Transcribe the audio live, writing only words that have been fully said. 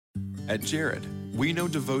At Jared, we know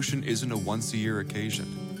devotion isn't a once-a-year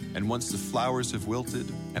occasion, and once the flowers have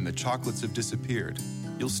wilted and the chocolates have disappeared,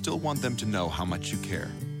 you'll still want them to know how much you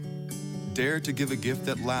care. Dare to give a gift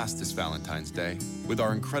that lasts this Valentine's Day with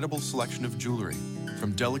our incredible selection of jewelry.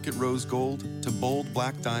 From delicate rose gold to bold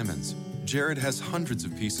black diamonds, Jared has hundreds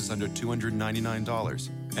of pieces under $299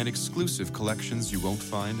 and exclusive collections you won't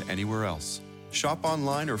find anywhere else. Shop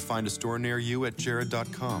online or find a store near you at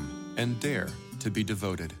jared.com and dare to be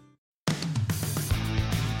devoted.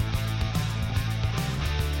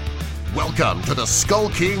 Welcome to the Skull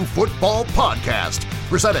King Football Podcast,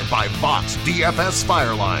 presented by Vox DFS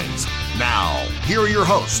Firelines. Now, here are your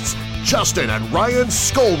hosts, Justin and Ryan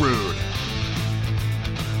Skullrood.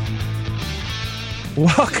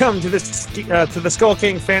 Welcome to the Skull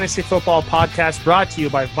King Fantasy Football Podcast, brought to you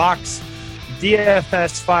by Vox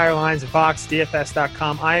DFS Firelines at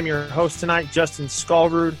VoxDFS.com. I am your host tonight, Justin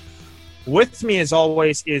Skullrood. With me, as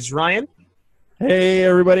always, is Ryan. Hey,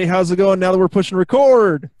 everybody. How's it going now that we're pushing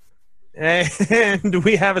record? And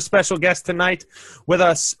we have a special guest tonight with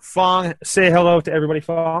us, Fong. Say hello to everybody,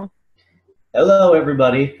 Fong. Hello,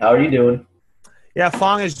 everybody. How are you doing? Yeah,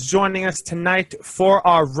 Fong is joining us tonight for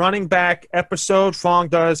our running back episode. Fong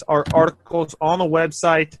does our articles on the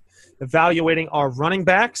website evaluating our running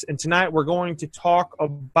backs. And tonight we're going to talk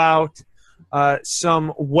about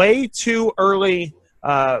some way too early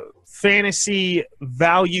fantasy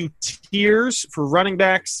value tiers for running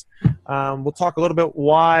backs. We'll talk a little bit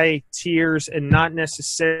why tiers and not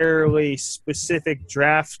necessarily specific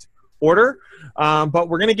draft order. But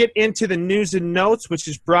we're going to get into the news and notes, which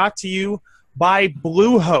is brought to you by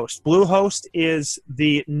Bluehost. Bluehost is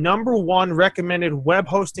the #1 recommended web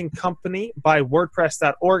hosting company by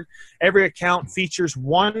WordPress.org. Every account features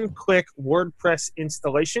one-click WordPress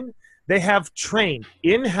installation. They have trained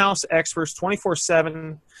in-house experts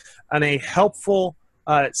 24/7 and a helpful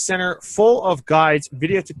center full of guides,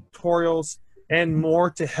 video tutorials, and more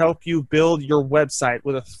to help you build your website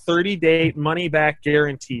with a 30-day money-back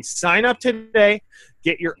guarantee. Sign up today.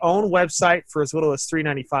 Get your own website for as little as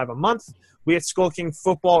 $3.95 a month. We at Skull King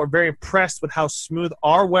Football are very impressed with how smooth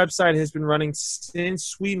our website has been running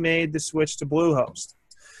since we made the switch to Bluehost.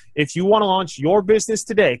 If you want to launch your business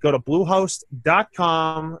today, go to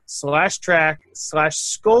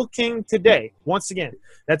bluehost.com/track/SkullKing today. Once again,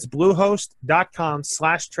 that's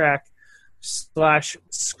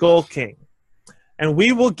bluehost.com/track/SkullKing. And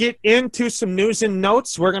we will get into some news and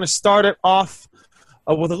notes. We're going to start it off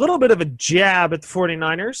with a little bit of a jab at the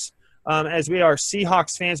 49ers, as we are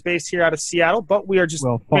Seahawks fans based here out of Seattle, but we are just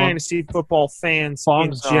fantasy football fans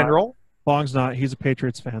in general. Fong's not. He's a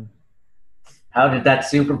Patriots fan. How did that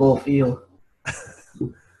Super Bowl feel?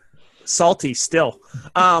 Salty still.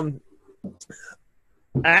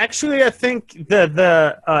 Actually, I think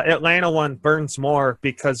the Atlanta one burns more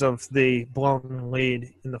because of the blown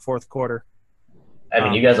lead in the fourth quarter. I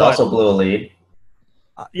mean, you guys also blew a lead.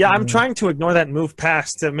 Yeah, I'm trying to ignore that and move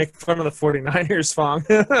past to make fun of the 49ers, Fong.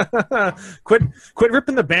 Quit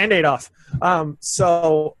ripping the Band-Aid off.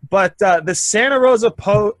 The Santa Rosa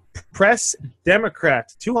Press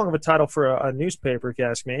Democrat, too long of a title for a newspaper, if you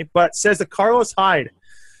ask me, but says that Carlos Hyde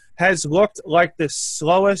has looked like the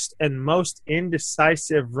slowest and most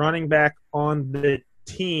indecisive running back on the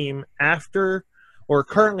team after or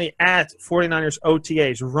currently at 49ers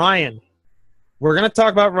OTAs. Ryan, we're going to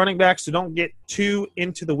talk about running backs, so don't get too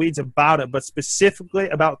into the weeds about it, but specifically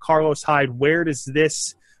about Carlos Hyde, where does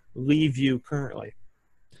this leave you currently?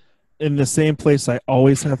 In the same place I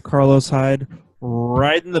always have Carlos Hyde,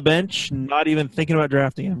 riding the bench, not even thinking about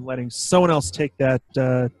drafting him, letting someone else take that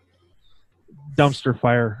dumpster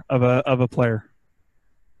fire of a player.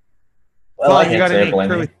 Well, you got any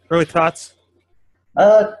early thoughts?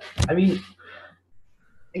 I mean,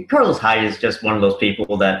 Carlos Hyde is just one of those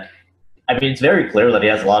people that, I mean, it's very clear that he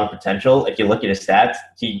has a lot of potential. If you look at his stats,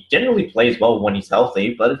 he generally plays well when he's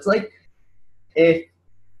healthy, but it's like if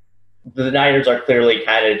the Niners are clearly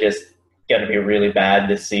kind of just going to be really bad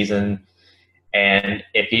this season, and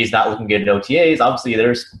if he's not looking good in OTAs, obviously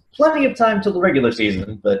there's plenty of time till the regular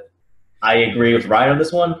season, but I agree with Ryan on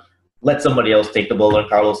this one. Let somebody else take the bull on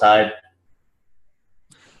Carlos Hyde.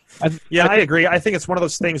 I agree. I think it's one of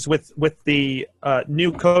those things with the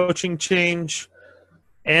new coaching change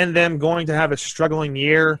and them going to have a struggling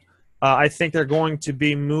year. I think they're going to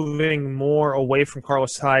be moving more away from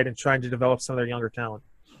Carlos Hyde and trying to develop some of their younger talent.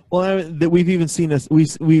 Well, we've even seen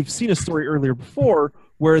we've seen a story earlier before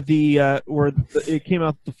where it came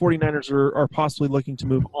out the 49ers are possibly looking to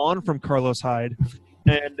move on from Carlos Hyde.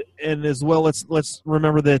 And as well, let's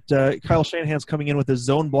remember that Kyle Shanahan's coming in with a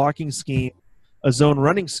zone blocking scheme, a zone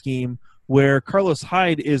running scheme, where Carlos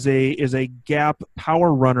Hyde is a gap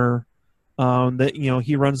power runner That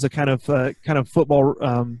he runs the kind of football,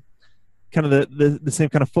 kind of the same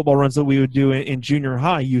kind of football runs that we would do in junior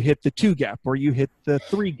high. You hit the 2 gap, or you hit the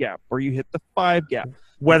 3 gap, or you hit the 5 gap.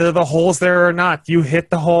 Whether the hole's there or not, you hit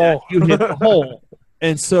the hole. Yeah, you hit the hole.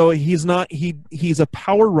 And so he's a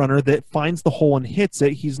power runner that finds the hole and hits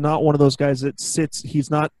it. He's not one of those guys that sits. He's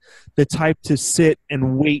not the type to sit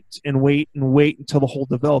and wait and wait and wait until the hole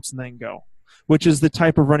develops and then go, which is the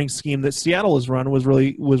type of running scheme that Seattle has run was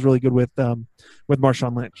really good with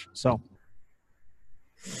Marshawn Lynch. So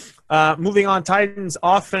moving on, Titans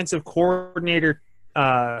offensive coordinator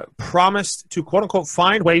promised to quote unquote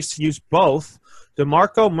find ways to use both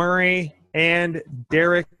DeMarco Murray and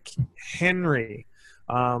Derrick Henry.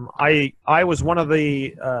 I was one of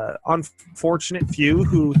the unfortunate few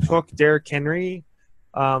who took Derrick Henry.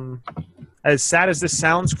 As sad as this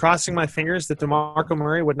sounds, crossing my fingers that DeMarco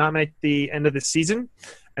Murray would not make the end of the season.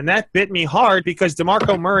 And that bit me hard because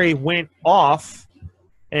DeMarco Murray went off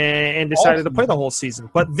and decided to play the whole season.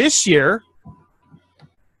 But this year,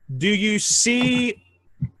 do you see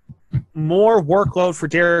more workload for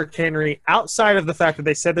Derrick Henry outside of the fact that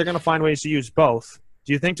they said they're going to find ways to use both?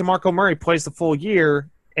 Do you think DeMarco Murray plays the full year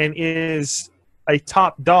and is a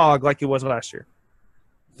top dog like he was last year?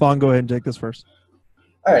 Fawn, go ahead and take this first.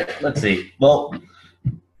 All right, let's see. Well,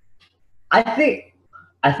 I think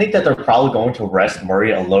that they're probably going to rest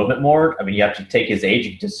Murray a little bit more. I mean, you have to take his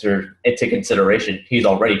age into consideration. He's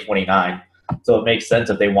already 29, so it makes sense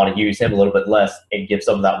if they want to use him a little bit less and give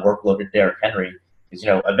some of that workload to Derrick Henry.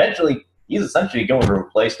 Because, eventually he's essentially going to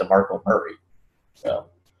replace DeMarco Murray. So,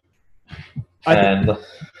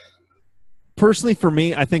 personally, for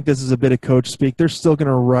me, I think this is a bit of coach speak. They're still going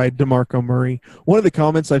to ride DeMarco Murray. One of the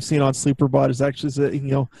comments I've seen on SleeperBot is actually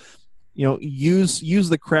that, use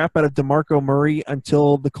the crap out of DeMarco Murray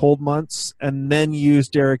until the cold months, and then use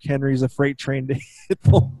Derrick Henry as a freight train to hit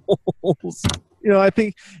the holes. I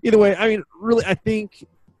think either way. I mean, really, I think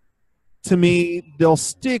to me they'll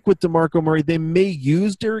stick with DeMarco Murray. They may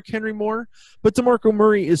use Derrick Henry more, but DeMarco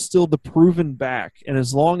Murray is still the proven back, and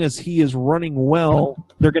as long as he is running well,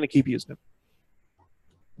 they're going to keep using him.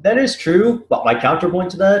 That is true, but my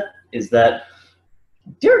counterpoint to that is that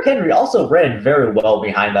Derrick Henry also ran very well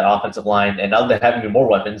behind that offensive line, and now that having more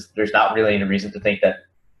weapons, there's not really any reason to think that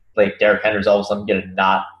Derrick Henry's all of a sudden going to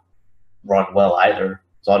not run well either.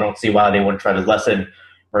 So I don't see why they wouldn't try to lessen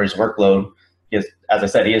Murray's workload. Because, as I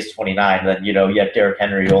said, he is 29. Then yet Derrick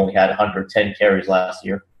Henry who only had 110 carries last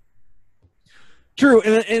year. True,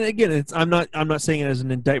 and again, I'm not saying it as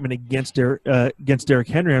an indictment against Derrick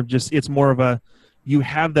Henry. It's more of a, you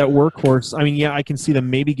have that workhorse. I mean, yeah, I can see them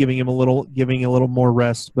maybe giving a little more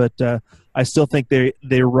rest, but I still think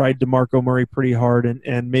they ride DeMarco Murray pretty hard,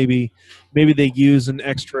 and maybe they use an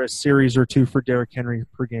extra series or two for Derrick Henry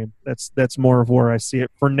per game. That's more of where I see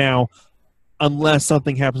it for now, unless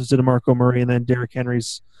something happens to DeMarco Murray and then Derrick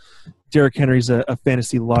Henry's a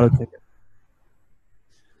fantasy lotto ticket.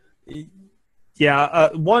 Yeah,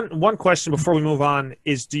 one question before we move on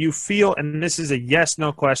is, do you feel, and this is a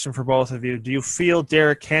yes/no question for both of you, do you feel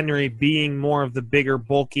Derrick Henry being more of the bigger,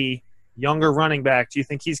 bulky, younger running back, do you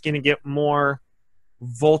think he's going to get more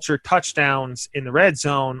vulture touchdowns in the red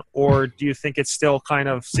zone, or do you think it's still kind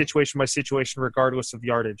of situation by situation regardless of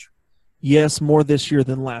yardage? Yes, more this year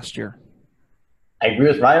than last year. I agree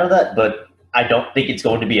with Ryan on that, but I don't think it's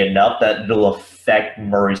going to be enough that it'll affect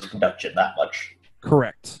Murray's production that much.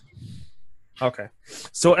 Correct. Okay,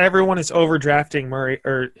 so everyone is overdrafting Murray,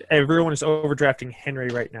 or everyone is overdrafting Henry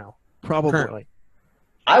right now. Probably. Currently.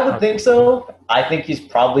 I would think so. I think he's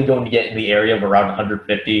probably going to get in the area of around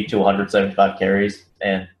 150 to 175 carries.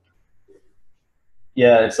 And,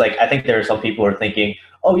 yeah, it's I think there are some people who are thinking,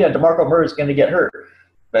 oh, yeah, DeMarco Murray is going to get hurt.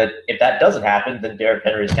 But if that doesn't happen, then Derrick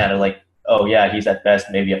Henry is kind of oh, yeah, he's at best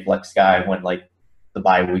maybe a flex guy when, the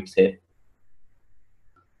bye weeks hit.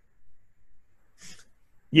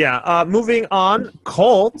 Yeah, moving on,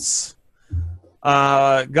 Colts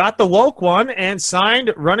got the woke one and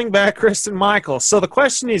signed running back Christine Michael. So the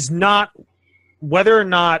question is not whether or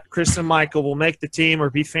not Christine Michael will make the team or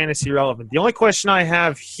be fantasy relevant. The only question I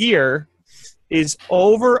have here is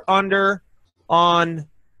over/under on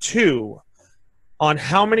 2 on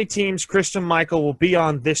how many teams Christine Michael will be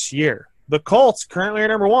on this year. The Colts currently are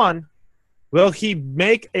number 1. Will he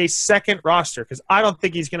make a second roster? Because I don't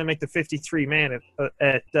think he's going to make the 53-man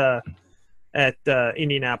at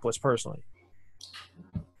Indianapolis personally.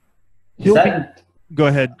 Go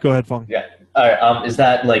ahead, Fong. Yeah. All right. Is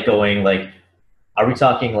that going are we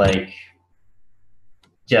talking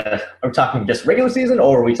just regular season,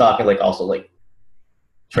 or are we talking also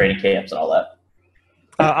training camps and all that?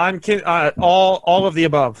 I'm kidding. All of the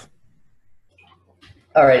above.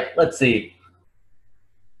 All right. Let's see.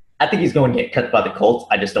 I think he's going to get cut by the Colts.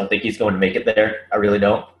 I just don't think he's going to make it there. I really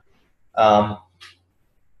don't.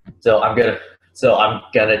 So I'm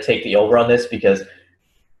gonna take the over on this, because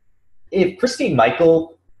if Christine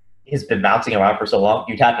Michael has been bouncing around for so long,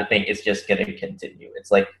 you'd have to think it's just going to continue.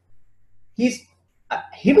 It's like he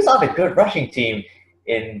was on a good rushing team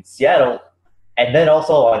in Seattle, and then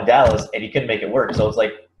also on Dallas, and he couldn't make it work. So it's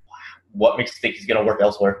like, what makes you think he's going to work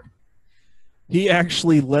elsewhere? He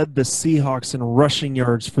actually led the Seahawks in rushing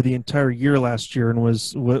yards for the entire year last year, and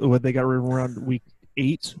was what they got rid of around week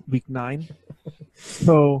 9.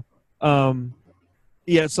 So,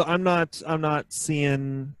 so I'm not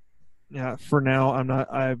seeing. Yeah, for now,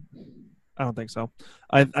 I don't think so.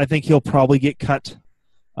 I think he'll probably get cut.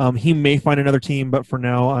 He may find another team, but for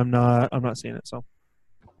now, I'm not seeing it. So.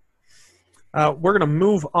 We're going to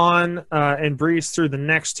move on and breeze through the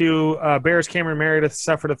next two. Bears Cameron Meredith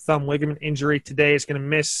suffered a thumb ligament injury today. Is going to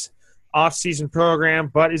miss off-season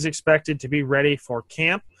program, but is expected to be ready for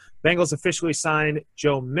camp. Bengals officially signed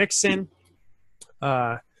Joe Mixon.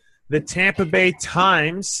 The Tampa Bay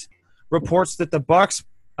Times reports that the Bucs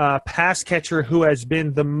pass catcher who has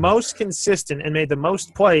been the most consistent and made the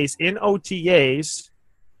most plays in OTAs,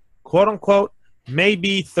 quote-unquote, may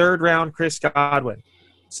be third-round Chris Godwin.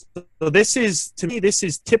 So this is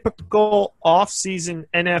typical off-season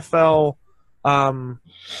NFL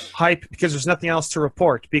hype, because there's nothing else to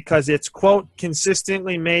report, because it's, quote,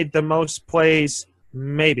 consistently made the most plays,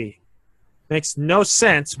 maybe. Makes no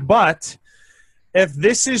sense, but if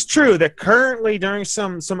this is true, that currently during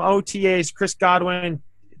some OTAs, Chris Godwin,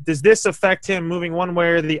 does this affect him moving one way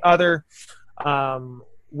or the other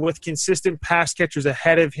with consistent pass catchers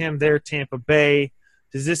ahead of him there, Tampa Bay?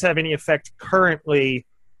 Does this have any effect currently,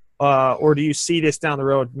 or do you see this down the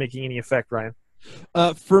road making any effect, Ryan?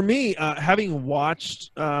 For me, having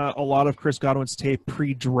watched a lot of Chris Godwin's tape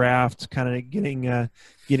pre-draft, kind of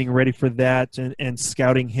getting ready for that and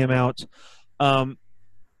scouting him out,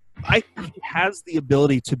 I think he has the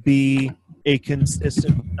ability to be a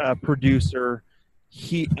consistent producer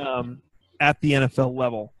at the NFL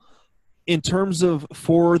level. In terms of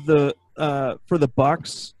for the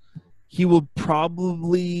Bucs, he could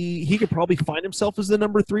probably find himself as the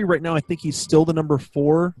number 3 right now. I think he's still the number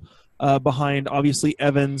 4 behind obviously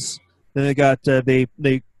Evans. Then they got they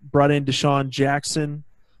brought in Deshaun Jackson,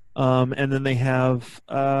 and then they have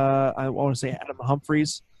I want to say Adam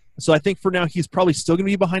Humphries. So I think for now he's probably still going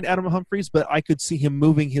to be behind Adam Humphries, but I could see him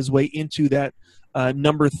moving his way into that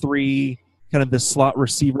number 3, kind of the slot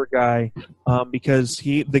receiver guy, because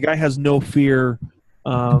the guy has no fear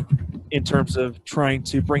in terms of trying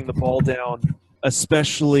to bring the ball down,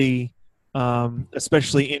 especially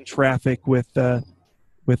in traffic with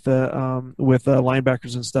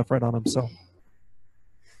linebackers and stuff right on him. So.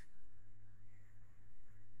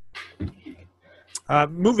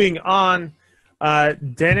 Moving on,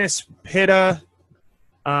 Dennis Pitta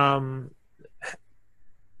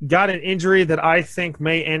got an injury that I think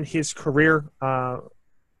may end his career.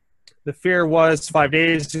 The fear was 5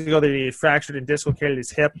 days ago that he had fractured and dislocated his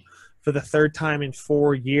hip for the 3rd time in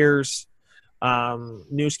 4 years.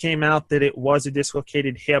 News came out that it was a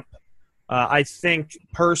dislocated hip. I think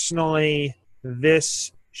personally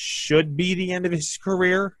this should be the end of his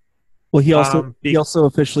career. Well, he also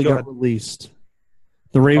officially got released.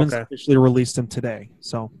 The Ravens officially released him today.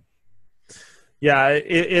 So, yeah,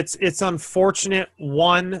 it's unfortunate,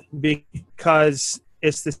 one, because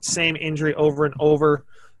it's the same injury over and over.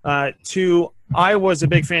 2, I was a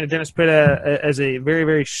big fan of Dennis Pitta as a very,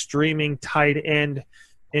 very streaming tight end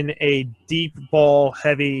in a deep ball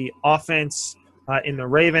heavy offense in the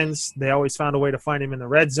Ravens. They always found a way to find him in the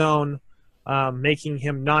red zone, making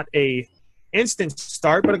him not a instant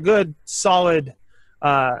start, but a good, solid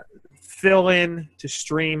fill in to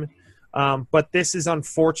stream. But this is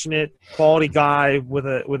unfortunate. Quality guy with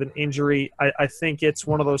an injury. I think it's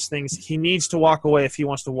one of those things. He needs to walk away if he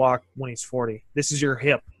wants to walk when he's 40. This is your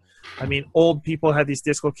hip. I mean, old people have these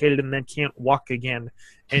dislocated and then can't walk again.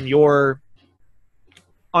 And you're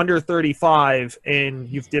under 35 and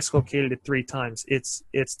you've dislocated it 3 times.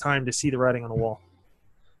 It's time to see the writing on the wall.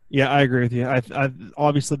 Yeah, I agree with you.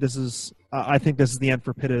 Obviously this is I think this is the end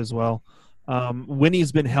for Pitta as well. When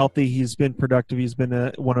he's been healthy, he's been productive. He's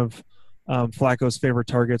been one of Flacco's favorite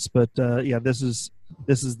targets. But this is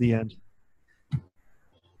the end.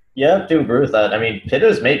 Yeah, I do agree with that. I mean,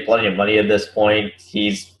 Pitta's made plenty of money at this point.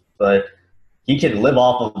 But he can live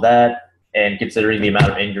off of that, and considering the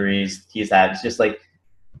amount of injuries he's had, it's just like,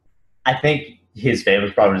 I think his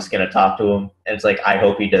family's probably just going to talk to him, and it's like, I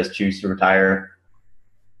hope he does choose to retire.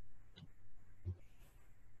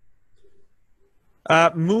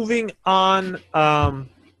 Moving on,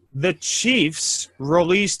 The Chiefs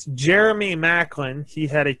released Jeremy Maclin. He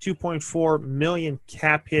had a $2.4 million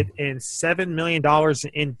cap hit and $7 million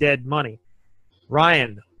in dead money.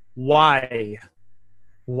 Ryan, why?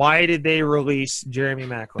 Why did they release Jeremy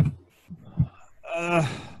Maclin?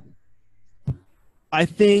 I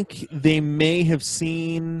think they may have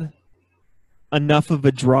seen enough of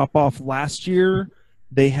a drop-off last year.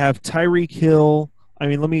 They have Tyreek Hill. I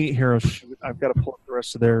mean, I've got to pull up the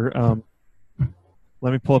rest of their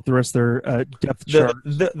let me pull up the rest of their depth chart.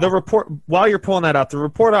 The report, while you're pulling that up, the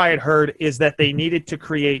report I had heard is that they needed to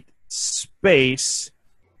create space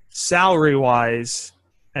salary-wise,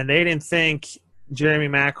 and they didn't think Jeremy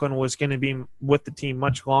Maclin was going to be with the team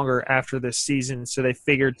much longer after this season, so they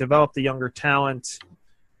figured develop the younger talent.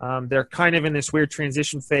 They're kind of in this weird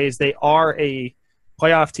transition phase. They are a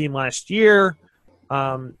playoff team last year.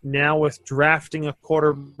 Now with drafting a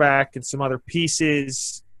quarterback and some other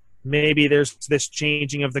pieces, maybe there's this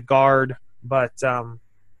changing of the guard, but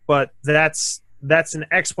that's an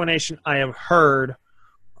explanation I have heard.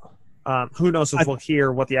 Who knows if we'll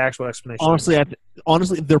hear what the actual explanation is.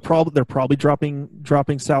 Honestly, they're probably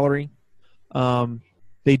dropping salary.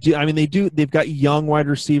 They do. I mean, they've got young wide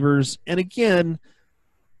receivers, and again,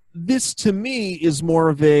 this to me is more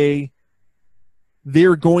of they're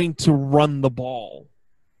going to run the ball,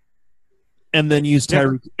 and then use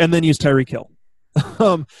Tyreek Hill.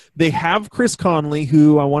 They have Chris Conley,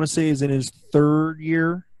 who I want to say is in his third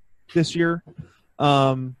year this year,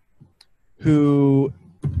 who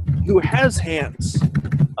has hands.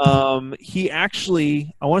 He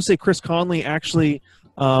actually, I want to say Chris Conley actually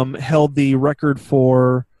held the record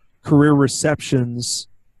for career receptions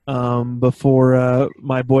before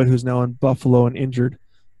my boy who's now in Buffalo and injured.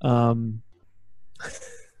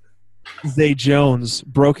 Zay Jones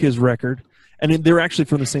broke his record. And they're actually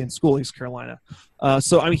from the same school, East Carolina.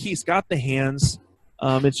 So I mean, he's got the hands.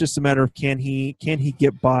 It's just a matter of can he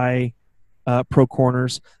get by pro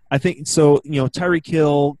corners. I think so. You know, Tyreek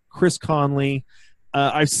Hill, Chris Conley.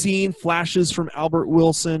 I've seen flashes from Albert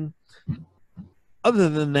Wilson. Other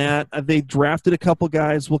than that, they drafted a couple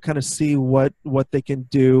guys. We'll kind of see what they can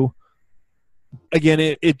do. Again,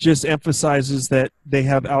 it just emphasizes that they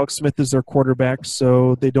have Alex Smith as their quarterback,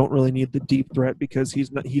 so they don't really need the deep threat because he's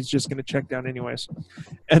just going to check down anyways.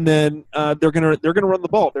 And then they're gonna run the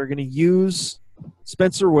ball. They're going to use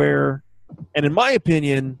Spencer Ware, and in my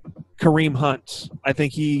opinion, Kareem Hunt. I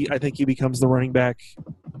think he becomes the running back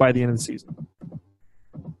by the end of the season.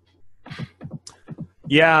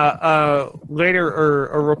 Yeah, a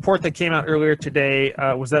report that came out earlier today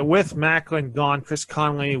was that with Maclin gone, Chris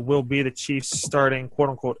Conley will be the Chiefs' starting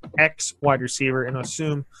quote-unquote X wide receiver and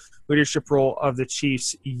assume leadership role of the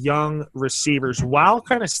Chiefs' young receivers. While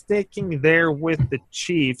kind of sticking there with the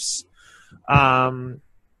Chiefs, the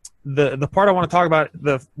part I want to talk about,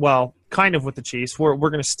 kind of with the Chiefs, we're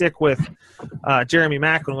going to stick with Jeremy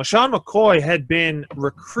Maclin. LaShawn McCoy had been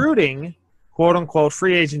recruiting quote-unquote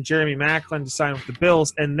free agent Jeremy Maclin to sign with the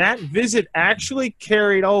Bills, and that visit actually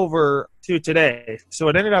carried over to today. So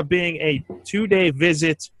it ended up being a 2-day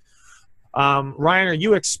visit. Ryan, are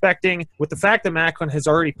you expecting, with the fact that Maclin has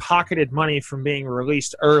already pocketed money from being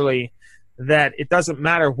released early, that it doesn't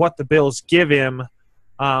matter what the Bills give him?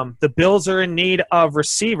 The Bills are in need of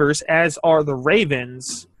receivers, as are the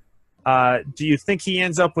Ravens. Do you think he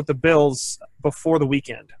ends up with the Bills before the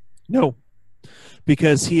weekend? No.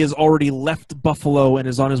 Because he has already left Buffalo and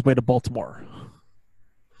is on his way to Baltimore.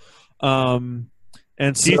 And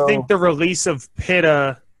so, do you think the release of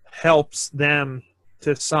Pitta helps them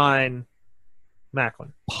to sign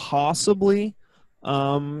Maclin? Possibly.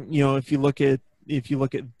 If you look at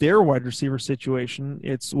their wide receiver situation,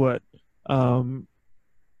 it's what Rashad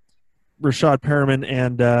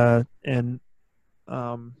Perriman and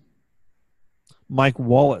Mike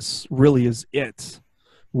Wallace really is it.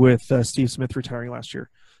 With Steve Smith retiring last year,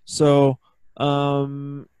 so they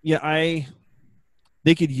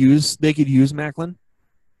could use Maclin.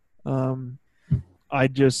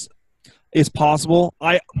 It's possible.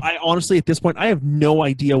 I honestly at this point I have no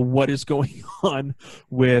idea what is going on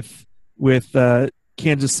with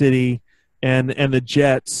Kansas City and the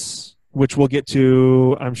Jets, which we'll get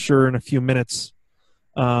to I'm sure in a few minutes.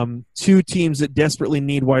 Two teams that desperately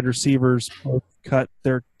need wide receivers both cut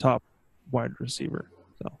their top wide receiver.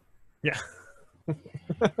 Yeah.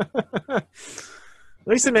 At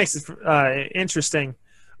least it makes it interesting.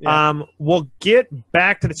 Yeah. We'll get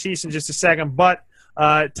back to the Chiefs in just a second, but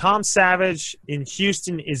Tom Savage in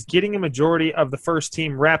Houston is getting a majority of the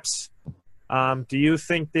first-team reps. Do you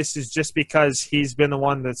think this is just because he's been the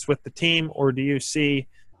one that's with the team, or do you see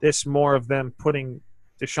this more of them putting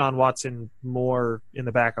Deshaun Watson more in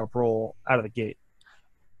the backup role out of the gate?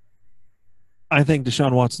 I think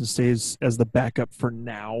Deshaun Watson stays as the backup for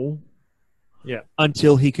now. Yeah.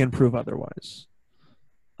 Until he can prove otherwise.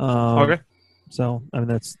 Okay. So, I mean,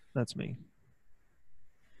 that's me.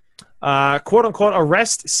 Quote unquote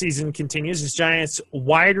arrest season continues as Giants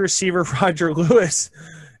wide receiver Roger Lewis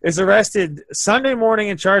is arrested Sunday morning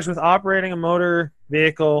and charged with operating a motor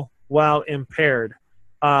vehicle while impaired.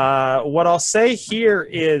 What I'll say here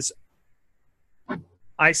is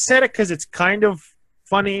I said it because it's kind of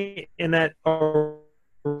funny in that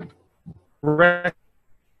arrest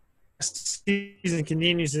season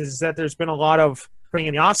continues is that there's been a lot of putting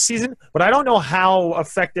in the off season, but I don't know how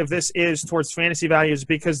effective this is towards fantasy values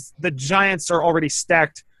because the Giants are already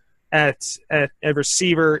stacked at a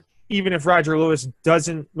receiver. Even if Roger Lewis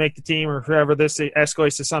doesn't make the team or whoever this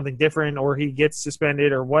escalates to something different or he gets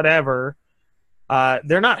suspended or whatever,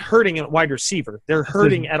 they're not hurting at wide receiver. They're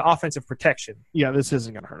hurting at offensive protection. Yeah, this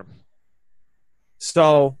isn't going to hurt him.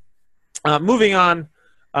 So moving on.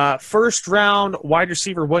 First round wide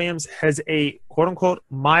receiver Williams has a quote-unquote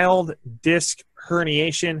mild disc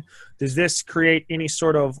herniation. Does this create any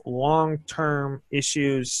sort of long-term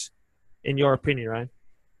issues in your opinion, Ryan?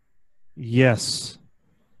 Yes,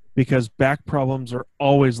 because back problems are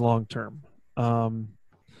always long-term.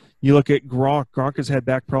 You look at Gronk. Gronk has had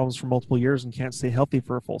back problems for multiple years and can't stay healthy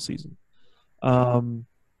for a full season.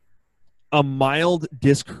 A mild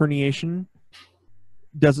disc herniation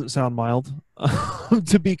doesn't sound mild,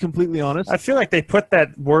 to be completely honest. I feel like they put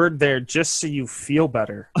that word there just so you feel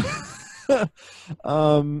better. It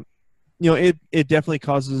definitely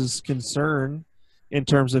causes concern in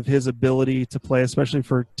terms of his ability to play, especially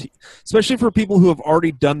for people who have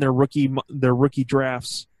already done their rookie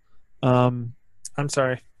drafts. I'm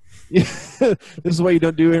sorry. This is why you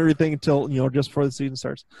don't do everything until just before the season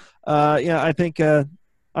starts. I think I'm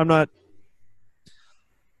not.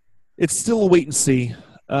 It's still a wait and see.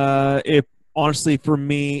 It honestly, for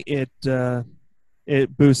me, it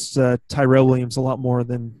boosts Tyrell Williams a lot more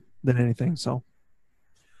than anything. So,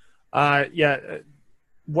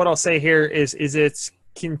 what I'll say here is it's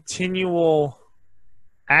continual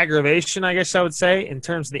aggravation, I guess I would say, in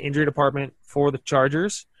terms of the injury department for the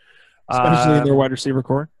Chargers, especially in their wide receiver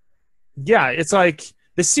core. Yeah, it's like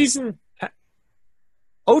the season.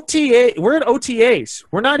 OTA. We're at OTAs.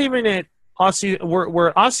 We're not even at.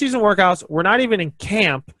 We're off-season workouts. We're not even in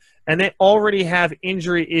camp, and they already have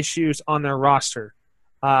injury issues on their roster.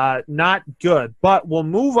 Not good. But we'll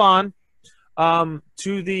move on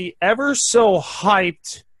to the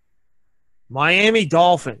ever-so-hyped Miami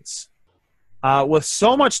Dolphins. With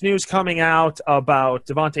so much news coming out about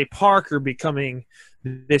Devontae Parker becoming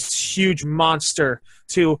this huge monster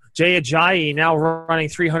to Jay Ajayi now running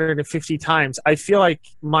 350 times, I feel like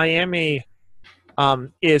Miami –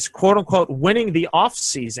 is quote-unquote winning the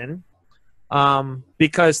off-season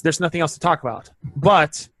because there's nothing else to talk about.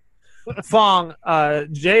 But, Fong,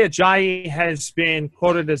 Jay Ajayi has been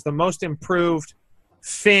quoted as the most improved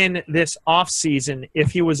Finn this off-season.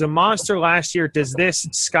 If he was a monster last year, does this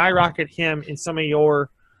skyrocket him in some of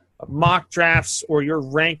your mock drafts or your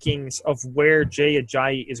rankings of where Jay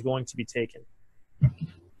Ajayi is going to be taken?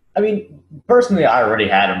 I mean, personally, I already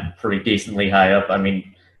had him pretty decently high up. I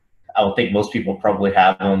mean, I would think most people probably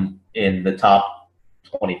have him in the top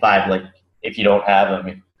 25. Like, if you don't have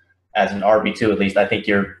him as an RB2, at least, I think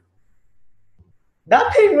you're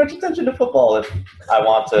not paying much attention to football. If I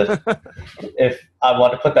want to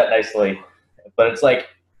put that nicely, but it's like,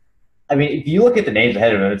 I mean, if you look at the names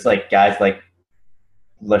ahead of him, it's like guys like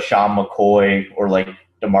LaShawn McCoy or like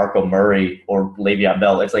DeMarco Murray or Le'Veon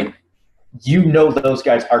Bell. It's like, those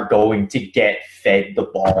guys are going to get fed the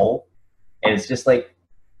ball, and it's just like,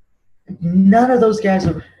 none of those guys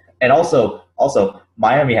are, and also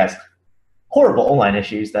Miami has horrible O-line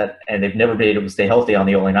issues and they've never been able to stay healthy on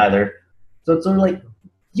the O-line either. So it's sort of like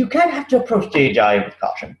you kind of have to approach Jay with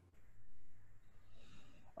caution.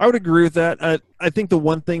 I would agree with that. I think the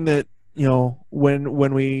one thing that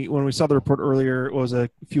when we saw the report earlier, it was a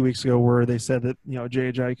few weeks ago where they said that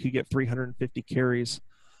Jay could get 350 carries.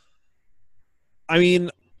 I mean,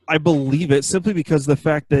 I believe it simply because the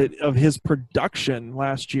fact that of his production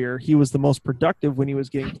last year, he was the most productive when he was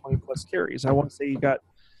getting 20-plus carries. I want to say he got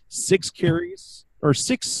 6 carries or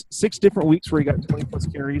six different weeks where he got 20-plus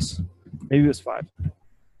carries. Maybe it was 5. I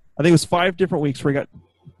think it was 5 different weeks where he got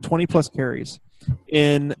 20-plus carries.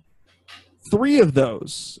 In 3 of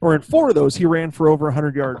those, or in 4 of those, he ran for over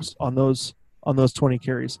 100 yards on those 20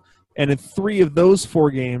 carries. And in 3 of those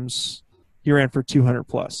 4 games, he ran for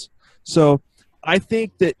 200-plus. So I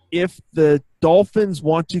think that if the Dolphins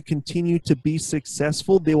want to continue to be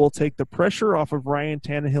successful, they will take the pressure off of Ryan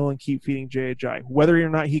Tannehill and keep feeding J.J. Whether or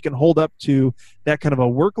not he can hold up to that kind of a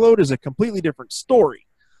workload is a completely different story.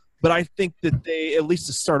 But I think that they, at least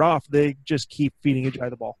to start off, they just keep feeding J.J.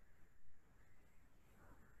 the ball.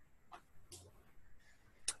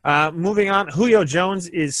 Moving on, Julio Jones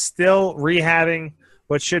is still rehabbing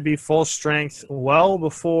what should be full strength well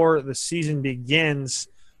before the season begins.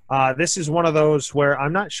 This is one of those where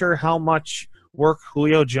I'm not sure how much work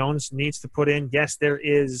Julio Jones needs to put in. Yes, there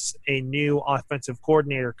is a new offensive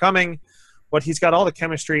coordinator coming, but he's got all the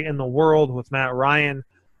chemistry in the world with Matt Ryan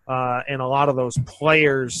and a lot of those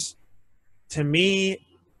players. To me,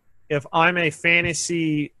 if I'm a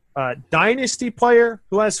fantasy dynasty player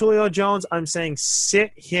who has Julio Jones, I'm saying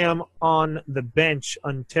sit him on the bench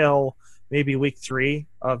until maybe week 3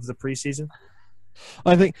 of the preseason.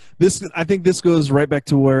 I think this goes right back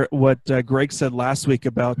to what Greg said last week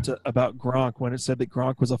about Gronk when it said that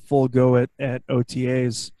Gronk was a full go at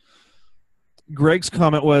OTAs. Greg's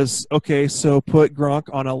comment was, okay, so put Gronk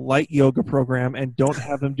on a light yoga program and don't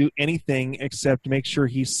have him do anything except make sure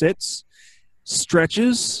he sits,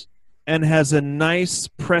 stretches, and has a nice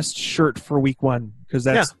pressed shirt for week 1 because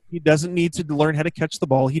he doesn't need to learn how to catch the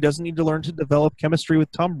ball. He doesn't need to learn to develop chemistry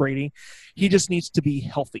with Tom Brady. He just needs to be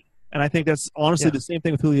healthy. And I think that's honestly the same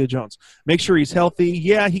thing with Julio Jones. Make sure he's healthy.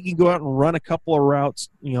 Yeah, he can go out and run a couple of routes,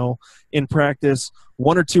 in practice,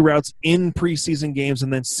 1 or 2 routes in preseason games,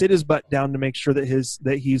 and then sit his butt down to make sure that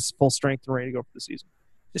he's full strength and ready to go for the season.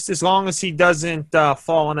 Just as long as he doesn't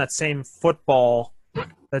fall on that same football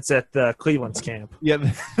that's at Cleveland's camp. Yeah,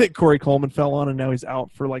 that Corey Coleman fell on, and now he's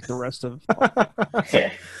out for like the rest of.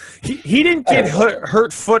 He didn't get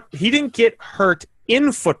hurt foot. He didn't get hurt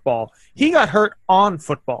in football. He got hurt on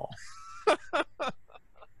football.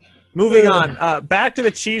 Moving on. Back to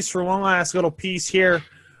the Chiefs for one last little piece here.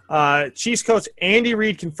 Chiefs coach Andy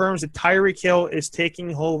Reid confirms that Tyreek Hill is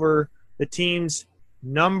taking over the team's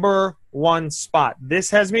number 1 spot. This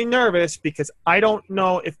has me nervous because I don't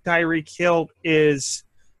know if Tyreek Hill is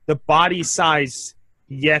the body size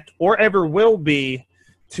yet or ever will be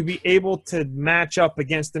to be able to match up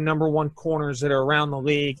against the number 1 corners that are around the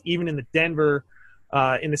league, even in the Denver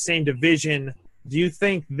in the same division. Do you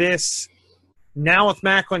think this, now with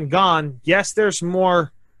Maclin gone, yes, there's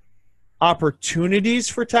more opportunities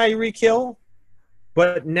for Tyreek Hill,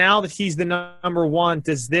 but now that he's the number 1,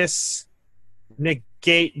 does this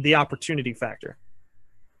negate the opportunity factor?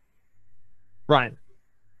 Ryan.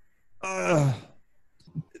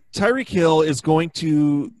 Tyreek Hill is going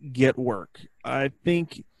to get work. I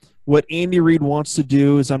think what Andy Reid wants to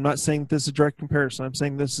do is, I'm not saying this is a direct comparison, I'm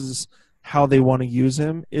saying this is how they want to use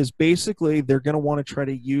him, is basically they're going to want to try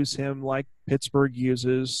to use him like Pittsburgh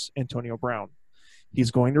uses Antonio Brown.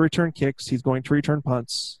 He's going to return kicks. He's going to return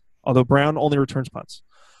punts, although Brown only returns punts.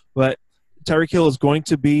 But Tyreek Hill is going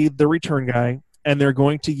to be the return guy, and they're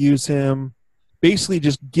going to use him basically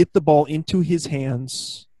just get the ball into his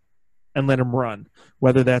hands and let him run,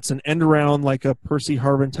 whether that's an end around like a Percy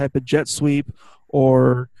Harvin type of jet sweep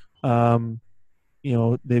or,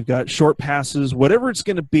 they've got short passes, whatever it's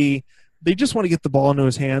going to be. They just want to get the ball into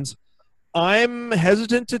his hands. I'm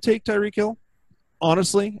hesitant to take Tyreek Hill,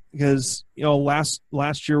 honestly, because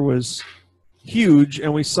last year was huge,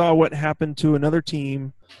 and we saw what happened to another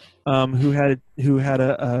team who had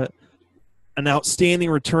an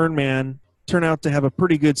outstanding return man turn out to have a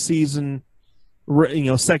pretty good season,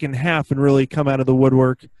 second half, and really come out of the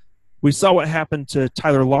woodwork. We saw what happened to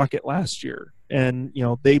Tyler Lockett last year, and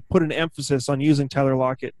they put an emphasis on using Tyler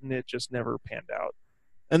Lockett, and it just never panned out.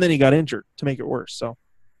 And then he got injured to make it worse. So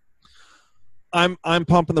I'm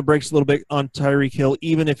pumping the brakes a little bit on Tyreek Hill,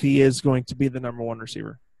 even if he is going to be the number 1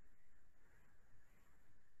 receiver.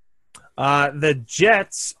 The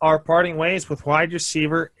Jets are parting ways with wide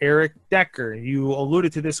receiver Eric Decker. You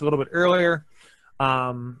alluded to this a little bit earlier.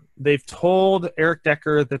 They've told Eric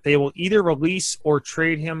Decker that they will either release or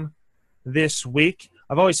trade him this week.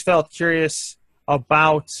 I've always felt curious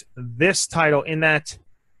about this title in that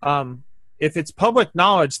if it's public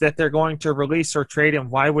knowledge that they're going to release or trade him,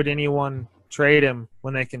 why would anyone trade him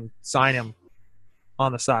when they can sign him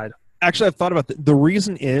on the side? Actually, I've thought about that. The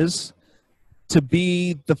reason is to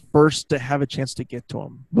be the first to have a chance to get to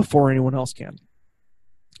him before anyone else can.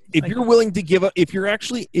 If you're willing to give up, if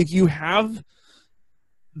you have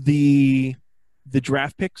the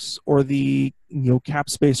draft picks or the cap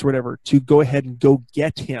space or whatever to go ahead and go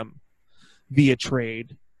get him via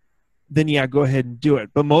trade, then go ahead and do it.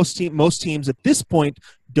 But most teams at this point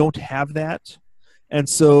don't have that, and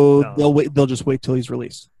so they'll wait. They'll just wait till he's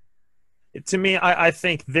released. To me, I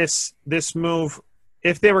think this move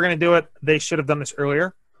if they were going to do it, they should have done this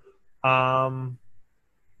earlier.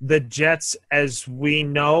 The Jets, as we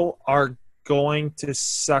know, are going to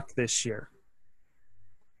suck this year.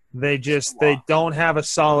 They don't have a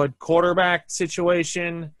solid quarterback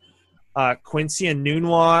situation. Quincy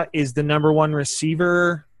Enunwa is the number one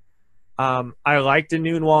receiver. I like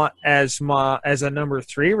Enunwa as a number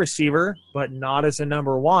 3 receiver, but not as a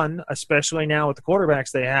number 1, especially now with the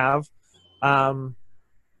quarterbacks they have.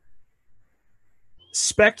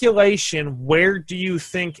 Speculation, where do you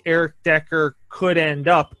think Eric Decker could end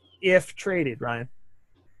up if traded, Ryan?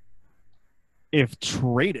 If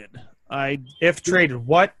traded,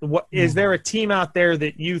 what is there a team out there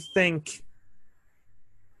that you think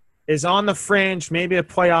is on the fringe, maybe a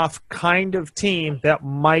playoff kind of team that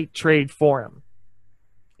might trade for him?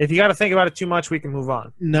 If you got to think about it too much, we can move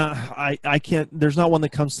on. No, I can't. There's not one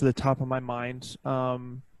that comes to the top of my mind.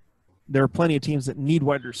 There are plenty of teams that need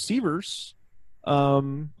wide receivers.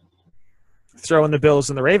 Throw in the Bills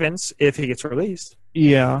and the Ravens if he gets released.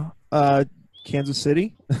 Yeah. Kansas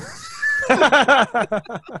City.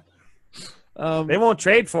 They won't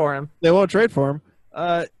trade for him. They won't trade for him.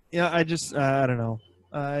 I don't know.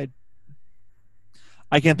 I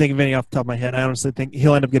can't think of any off the top of my head. I honestly think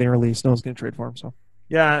he'll end up getting released. No one's going to trade for him. So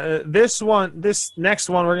yeah, this next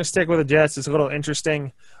one, we're going to stick with the Jets. It's a little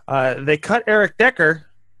interesting. They cut Eric Decker,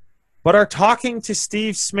 but are talking to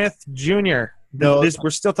Steve Smith Jr. No,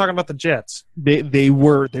 we're still talking about the Jets. They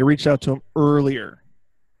reached out to him earlier.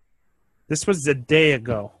 This was a day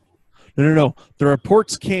ago. No. The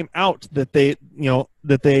reports came out that they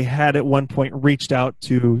had at one point reached out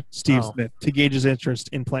to Steve Smith to gauge his interest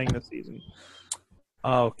in playing this season.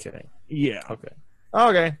 Okay. Yeah. Okay.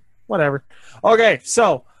 Whatever. Okay.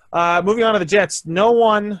 So moving on to the Jets. No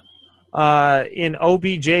one in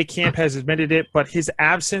OBJ camp has admitted it, but his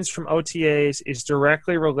absence from OTAs is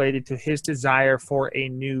directly related to his desire for a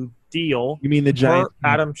new deal. You mean the Giants?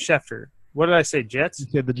 Adam Schefter. What did I say? Jets? You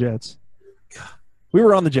said the Jets. We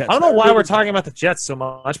were on the Jets. I don't know why we're talking about the Jets so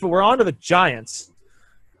much, but we're on to the Giants.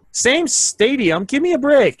 Same stadium. Give me a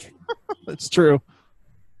break. That's true.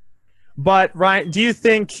 But, Ryan, do you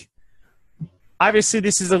think – obviously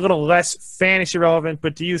this is a little less fantasy relevant,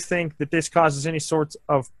 but do you think that this causes any sorts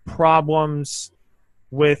of problems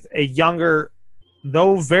with a younger,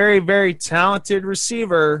 though very, very talented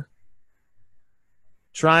receiver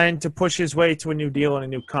trying to push his way to a new deal and a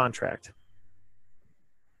new contract?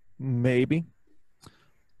 Maybe.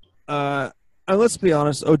 Let's be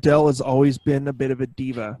honest. Odell has always been a bit of a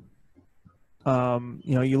diva.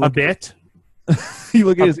 You look a bit. You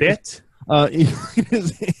look at his bit. You look at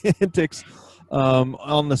his antics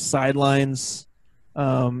on the sidelines.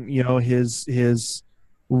 His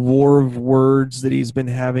war of words that he's been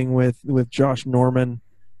having with Josh Norman.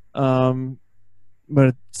 But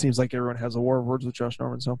it seems like everyone has a war of words with Josh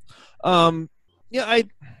Norman. So,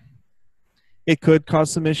 it could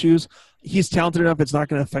cause some issues. He's talented enough. It's not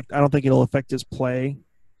going to affect. I don't think it'll affect his play.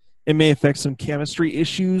 It may affect some chemistry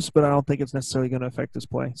issues, but I don't think it's necessarily going to affect his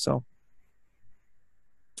play. So,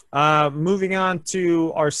 moving on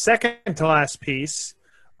to our second to last piece,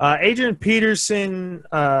 Adrian Peterson.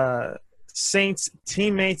 Saints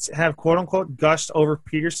teammates have quote unquote gushed over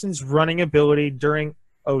Peterson's running ability during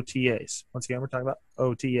OTAs. Once again, we're talking about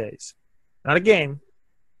OTAs, not a game.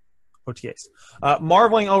 OTAs.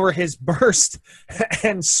 Marveling over his burst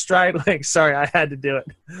and stride length. Sorry, I had to do it.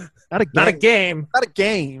 Not a game.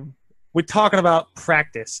 We're talking about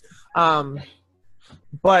practice.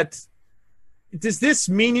 But does this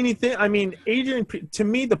mean anything? I mean, Adrian, to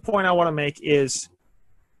me, the point I want to make is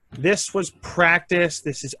this was practice.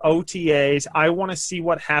 This is OTAs. I want to see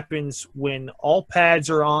what happens when all pads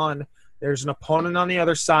are on. There's an opponent on the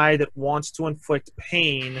other side that wants to inflict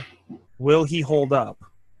pain. Will he hold up?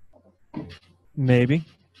 Maybe.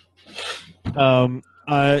 I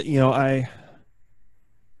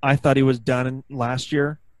thought he was done last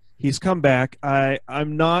year. He's come back. I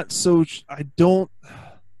just don't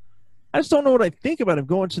know what I think about him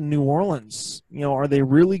going to New Orleans. Are they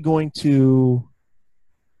really going to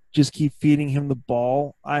just keep feeding him the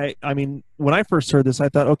ball? I mean, when I first heard this, I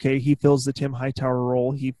thought, okay, he fills the Tim Hightower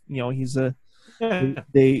role.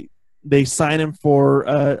 They sign him for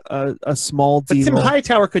a small deal. But Tim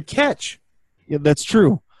Hightower could catch. Yeah, that's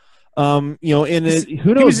true. Who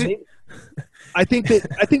knows? I think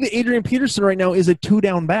that Adrian Peterson right now is a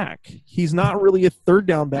 2-down back. He's not really a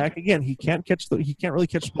 3rd-down back. Again, he can't really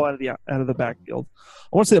catch the ball out of the backfield.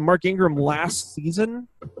 I want to say that Mark Ingram last season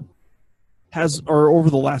over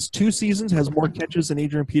the last 2 seasons has more catches than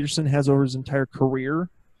Adrian Peterson has over his entire career.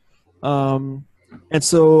 And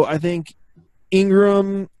so I think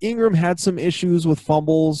Ingram had some issues with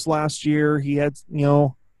fumbles last year. He had,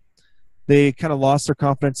 they kind of lost their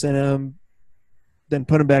confidence in him, then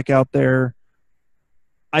put him back out there.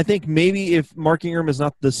 I think maybe if Mark Ingram is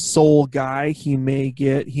not the sole guy, he may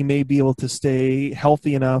be able to stay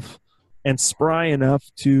healthy enough and spry enough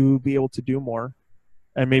to be able to do more.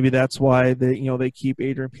 And maybe that's why they keep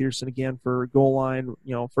Adrian Peterson again for goal line,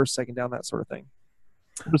 first, second down, that sort of thing.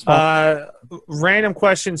 Random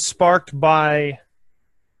question sparked by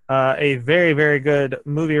a very, very good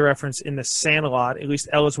movie reference in The Sandlot, at least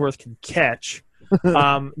Ellsworth can catch.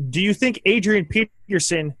 Do you think Adrian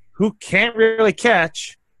Peterson, who can't really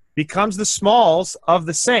catch, becomes the Smalls of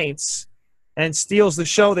the Saints and steals the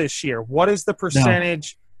show this year? What is the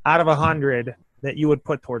percentage out of 100 that you would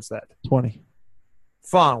put towards that? 20.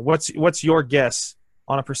 Fong, what's your guess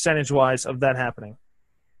on a percentage-wise of that happening?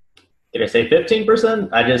 Did I say 15%?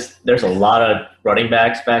 There's a lot of running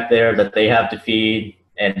backs back there that they have to feed,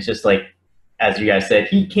 and it's just like, as you guys said,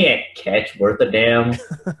 he can't catch worth a damn.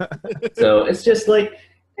 So it's just like,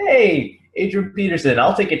 hey, Adrian Peterson,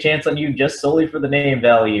 I'll take a chance on you just solely for the name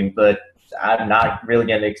value, but I'm not really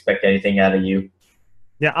going to expect anything out of you.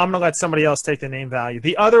 Yeah, I'm going to let somebody else take the name value.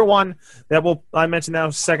 The other one that I mentioned that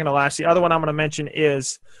was second to last. The other one I'm going to mention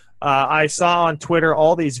is I saw on Twitter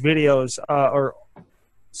all these videos,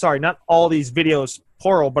 not all these videos,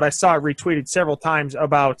 plural, but I saw it retweeted several times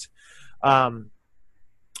about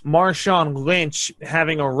Marshawn Lynch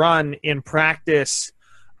having a run in practice.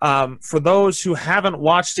 For those who haven't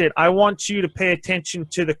watched it, I want you to pay attention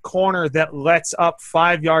to the corner that lets up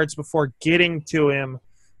 5 yards before getting to him.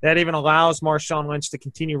 That even allows Marshawn Lynch to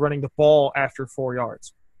continue running the ball after 4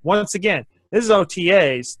 yards. Once again, this is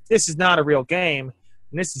OTAs. This is not a real game,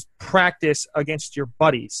 and this is practice against your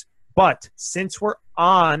buddies. But since we're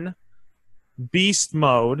on beast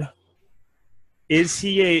mode, is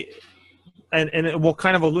he and we'll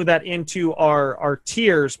kind of allude that into our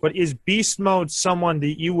tiers, but is beast mode someone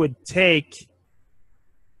that you would take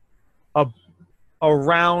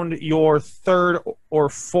around your third or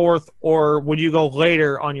fourth, or would you go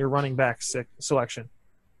later on your running back selection?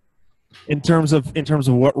 In terms of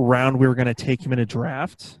what round we were going to take him in a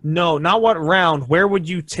draft? No, not what round. Where would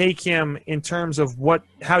you take him in terms of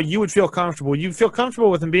how you would feel comfortable? You feel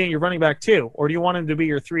comfortable with him being your running back too, or do you want him to be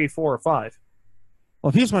your 3, 4, or 5? Well,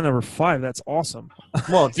 if he's my number 5, that's awesome.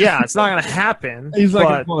 Well, yeah, it's not going to happen. He's not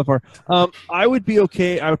going to fall that far. I would be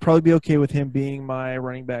okay. I would probably be okay with him being my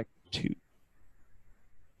running back 2.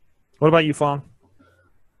 What about you, Fong?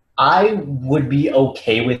 I would be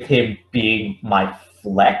okay with him being my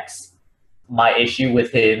flex. My issue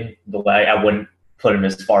with him, the way I wouldn't put him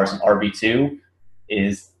as far as an RB2,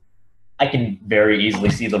 is I can very easily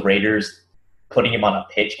see the Raiders putting him on a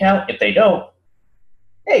pitch count. If they don't,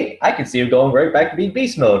 hey, I can see him going right back to being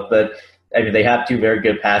beast mode. But, I mean, they have 2 very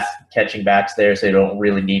good pass-catching backs there, so they don't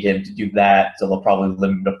really need him to do that. So they'll probably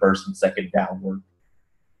limit him to first and second downward.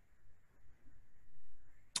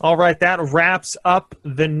 All right, that wraps up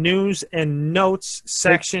the news and notes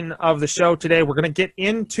section of the show today. We're going to get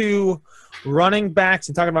into running backs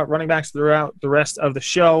and talking about running backs throughout the rest of the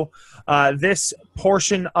show. This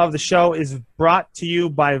portion of the show is brought to you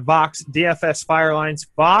by Vox DFS Firelines.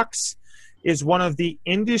 Vox is one of the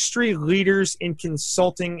industry leaders in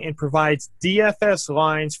consulting and provides DFS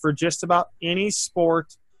lines for just about any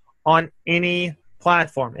sport on any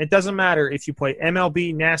platform. It doesn't matter if you play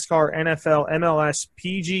MLB, NASCAR, NFL, MLS,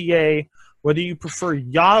 PGA, whether you prefer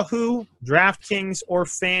Yahoo, DraftKings, or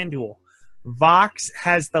FanDuel. Vox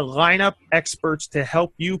has the lineup experts to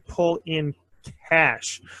help you pull in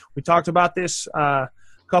cash. We talked about this a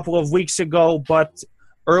couple of weeks ago, but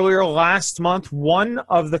earlier last month, one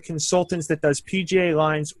of the consultants that does PGA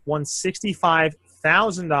lines won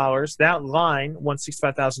 $65,000. That line won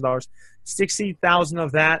 $65,000. $60,000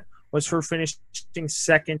 of that was for finishing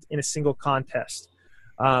second in a single contest.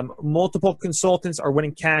 Multiple consultants are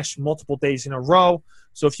winning cash multiple days in a row.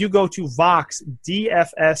 So if you go to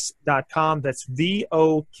voxdfs.com, that's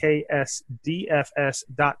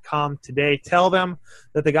VOKSDFS.com today, tell them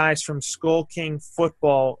that the guys from Skull King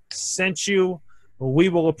Football sent you. We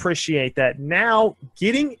will appreciate that. Now,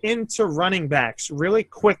 getting into running backs really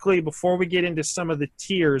quickly before we get into some of the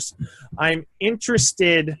tiers, I'm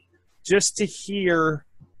interested just to hear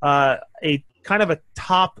a kind of a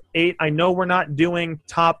top 8. I know we're not doing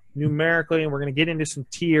top numerically, and we're going to get into some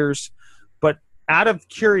tiers, but out of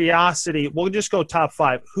curiosity, we'll just go top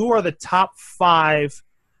 5. Who are the top 5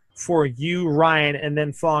 for you, Ryan? And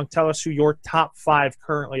then, Fong, tell us who your top 5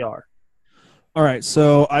 currently are. All right,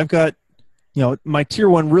 so I've got, my tier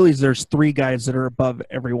 1 really is there's 3 guys that are above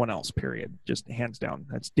everyone else, period, just hands down.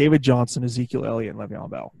 That's David Johnson, Ezekiel Elliott, and Le'Veon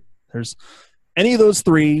Bell. any of those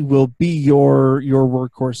three will be your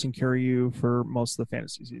workhorse and carry you for most of the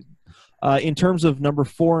fantasy season. In terms of number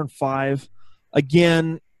 4 and 5,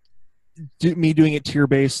 again, me doing it tier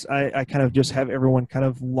based, I kind of just have everyone kind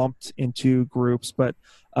of lumped into groups. But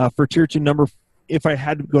for tier 2, if I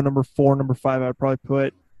had to go number 4, number 5, I'd probably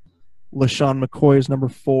put LeSean McCoy as number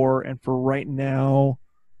 4, and for right now,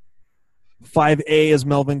 5A is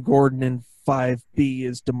Melvin Gordon and 5B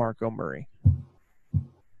is DeMarco Murray.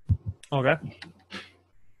 Okay.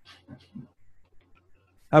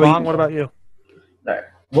 Ron, what about you? All right.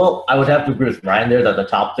 Well, I would have to agree with Ryan there that the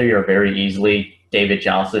top 3 are very easily David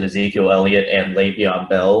Johnson, Ezekiel Elliott, and Le'Veon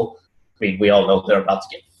Bell. I mean, we all know they're about to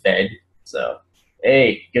get fed, so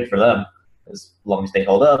hey, good for them as long as they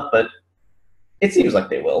hold up. But it seems like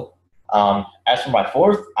they will. As for my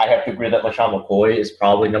 4th, I have to agree that LeSean McCoy is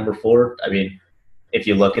probably number 4. I mean, if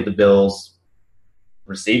you look at the Bills'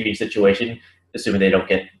 receiving situation, assuming they don't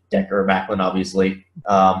get Decker or Macklin, obviously,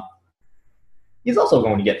 he's also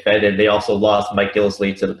going to get fed, and they also lost Mike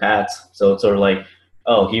Gillislee to the Pats. So it's sort of like,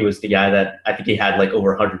 oh, he was the guy that I think he had like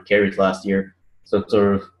over 100 carries last year. So it's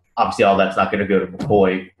sort of obviously all that's not going to go to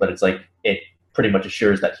McCoy, but it's like it pretty much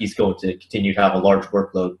assures that he's going to continue to have a large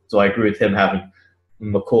workload. So I agree with him having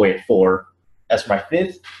McCoy at 4. As for my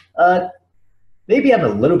 5th, maybe I'm a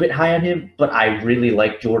little bit high on him, but I really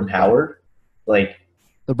like Jordan Howard. Like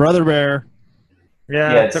the brother bear.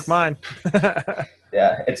 Yeah, I took mine.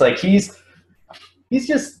 Yeah, it's like he's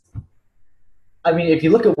just. I mean, if you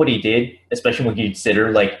look at what he did, especially when you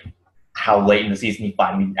consider like how late in the season he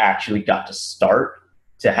finally actually got to start,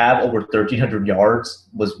 to have over 1,300 yards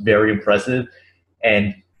was very impressive.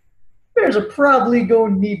 And Bears are probably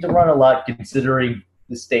going to need to run a lot considering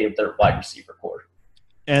the state of their wide receiver core.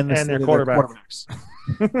 And their quarterbacks.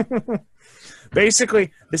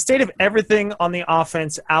 Basically, the state of everything on the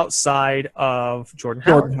offense outside of Jordan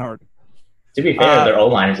Howard. To be fair, their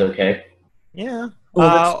O-line is okay. Yeah.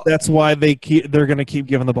 Well, that's why they're going to keep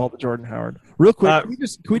giving the ball to Jordan Howard. Real quick, can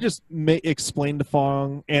we just explain to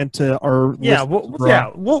Fong and to our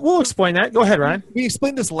we'll explain that. Go ahead, Ryan. We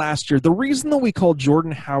explained this last year. The reason that we call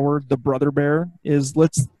Jordan Howard the brother bear is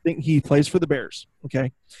let's think he plays for the Bears.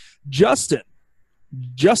 Okay, Justin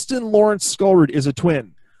Lawrence Skullroot is a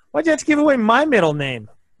twin. Why'd you have to give away my middle name?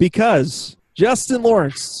 Because Justin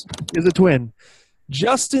Lawrence is a twin.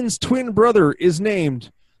 Justin's twin brother is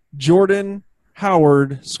named Jordan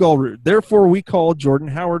Howard Skullroot. Therefore, we call Jordan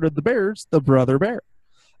Howard of the Bears the brother bear.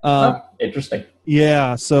 Interesting.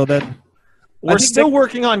 Yeah, so that we're still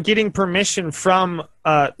working on getting permission from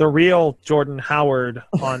the real Jordan Howard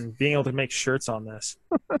on being able to make shirts on this.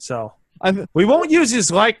 So we won't use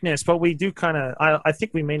his likeness, but we do kind of. I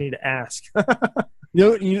think we may need to ask.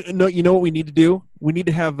 You know what we need to do? We need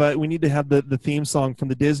to have the theme song from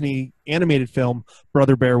the Disney animated film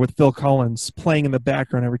Brother Bear with Phil Collins playing in the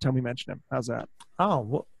background every time we mention him. How's that? Oh,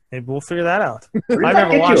 well, maybe we'll figure that out. I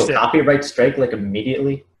never watched it. Copyright strike like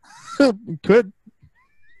immediately. Could.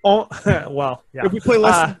 Oh well, yeah. If we play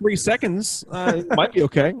less than 3 seconds, it might be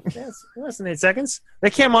okay. Yes, less than 8 seconds. They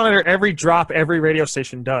can't monitor every drop every radio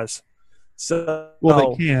station does. So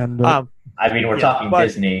they can. But... I mean, we're talking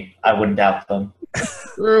Disney. I wouldn't doubt them.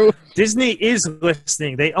 True. Disney is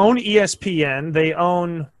listening. They own ESPN. They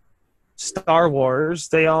own Star Wars.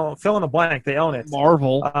 They own fill in the blank. They own it.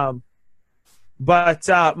 Marvel. But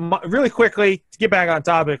really quickly to get back on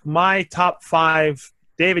topic, my top 5: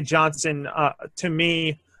 David Johnson. To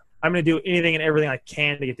me, I'm going to do anything and everything I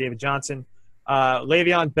can to get David Johnson.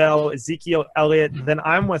 Le'Veon Bell, Ezekiel Elliott. Then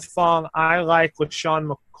I'm with Fong. I like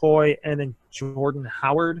LeSean McCoy and then Jordan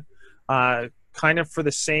Howard. Kind of for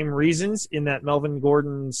the same reasons in that Melvin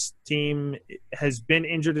Gordon's team has been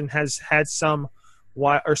injured and has had some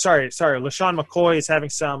LeSean McCoy is having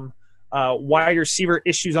some wide receiver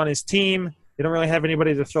issues on his team. They don't really have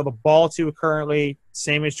anybody to throw the ball to currently,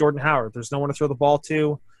 same as Jordan Howard. There's no one to throw the ball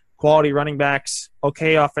to. Quality running backs,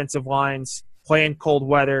 okay offensive lines, play in cold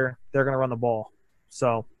weather. They're going to run the ball.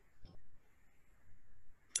 So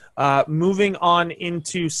moving on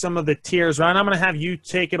into some of the tiers. Ryan, I'm going to have you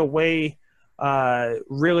take it away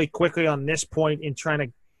really quickly on this point in trying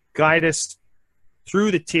to guide us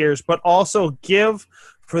through the tiers, but also give,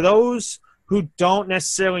 for those who don't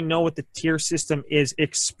necessarily know what the tier system is,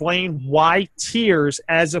 explain why tiers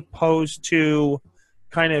as opposed to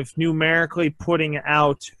kind of numerically putting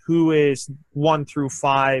out who is 1 through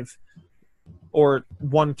 5 or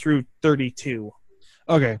 1 through 32.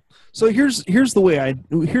 Okay, so here's the way I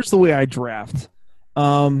draft.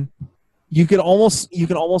 You can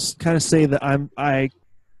almost kind of say that I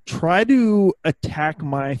try to attack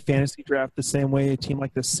my fantasy draft the same way a team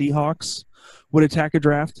like the Seahawks would attack a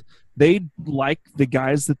draft. They like the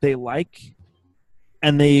guys that they like,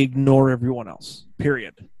 and they ignore everyone else.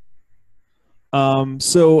 Period.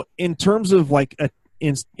 So in terms of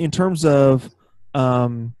in terms of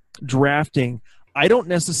drafting,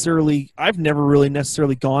 I've never really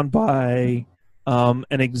necessarily gone by an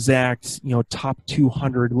exact top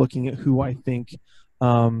 200 looking at who I think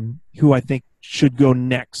should go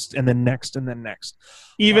next and then next and then next.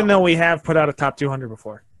 Even though we have put out a top 200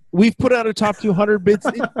 before. We've put out a top 200, but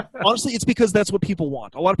honestly, it's because that's what people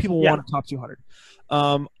want. A lot of people want a top 200.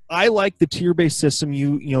 I like the tier-based system.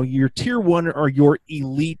 Your tier 1 are your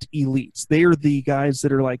elites. They are the guys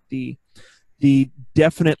that are like the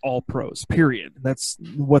definite all pros. Period. That's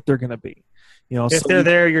what they're going to be. If they're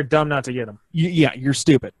there, you're dumb not to get them. You're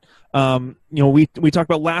stupid. We talked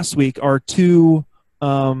about last week our two.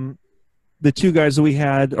 The two guys that we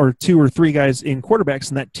had, or two or three guys in quarterbacks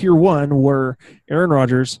in that tier 1 were Aaron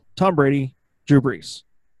Rodgers, Tom Brady, Drew Brees.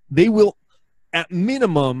 They will, at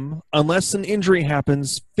minimum, unless an injury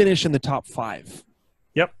happens, finish in the top 5.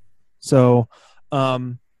 Yep. So,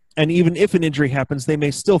 and even if an injury happens, they may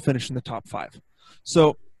still finish in the top 5.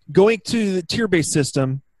 So going to the tier-based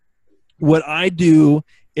system, what I do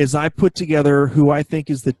is I put together who I think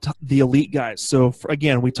is the elite guys. So,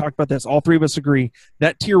 again, we talked about this. All three of us agree.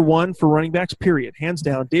 That tier 1 for running backs, period. Hands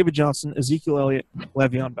down, David Johnson, Ezekiel Elliott,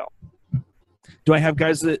 Le'Veon Bell. Do I have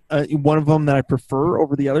guys that one of them that I prefer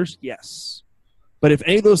over the others? Yes. But if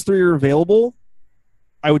any of those three are available,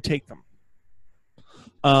 I would take them.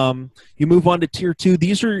 You move on to tier 2.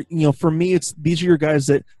 These are, for me, these are your guys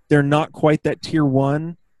that they're not quite that tier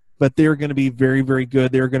 1, but they're going to be very, very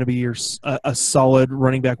good. They're going to be a solid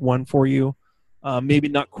running back 1 for you. Maybe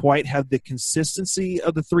not quite have the consistency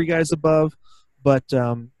of the 3 guys above, but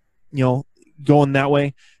going that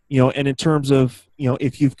way. And in terms of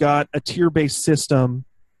if you've got a tier-based system,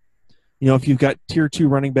 if you've got tier 2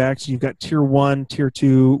 running backs, you've got tier 1, tier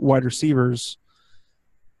 2 wide receivers.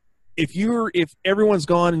 If everyone's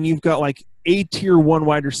gone and you've got like a tier 1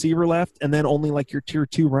 wide receiver left, and then only like your tier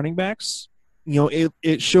 2 running backs.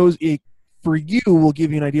 It shows it for you will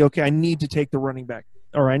give you an idea. Okay, I need to take the running back,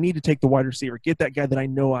 or I need to take the wide receiver. Get that guy that I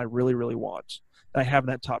know I really, really want. That I have in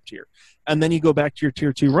that top tier, and then you go back to your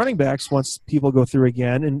tier 2 running backs once people go through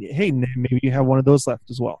again, and hey, maybe you have one of those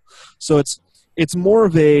left as well. So it's more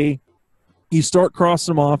of a you start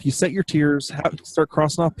crossing them off. You set your tiers, start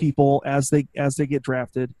crossing off people as they get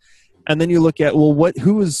drafted, and then you look at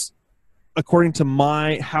who is according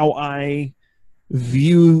to how I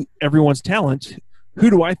view everyone's talent, who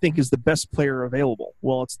do I think is the best player available?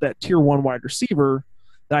 Well, it's that tier 1 wide receiver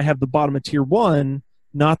that I have the bottom of tier 1,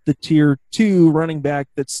 not the tier 2 running back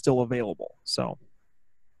that's still available. So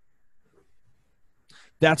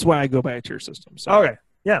that's why I go by a tier system. So. Okay.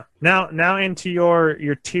 Yeah. Now into your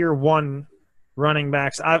tier 1 running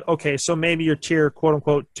backs. So maybe your tier quote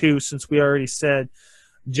unquote 2, since we already said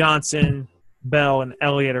Johnson, Bell, and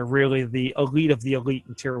Elliott are really the elite of the elite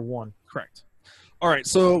in tier 1. Correct. All right,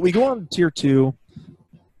 so we go on to tier 2,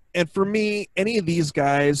 and for me, any of these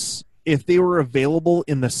guys, if they were available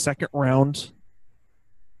in the second round,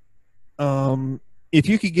 if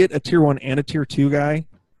you could get a tier 1 and a tier 2 guy,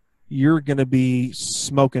 you're going to be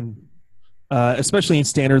smoking, especially in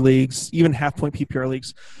standard leagues, even half-point PPR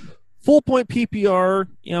leagues. Full-point PPR,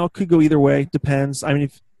 could go either way, depends. I mean,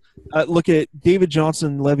 if look at David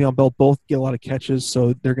Johnson and Le'Veon Bell, both get a lot of catches,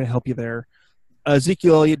 so they're going to help you there.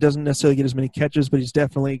 Ezekiel Elliott doesn't necessarily get as many catches, but he's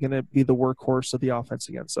definitely going to be the workhorse of the offense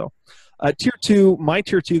again. So, tier 2, my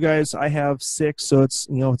tier 2 guys, I have 6, so it's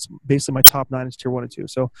basically my top 9 is tier 1 and 2.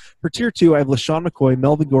 So for tier 2, I have LaShawn McCoy,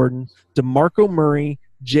 Melvin Gordon, DeMarco Murray,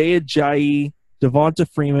 Jay Ajayi, Devonta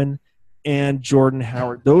Freeman, and Jordan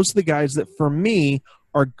Howard. Those are the guys that for me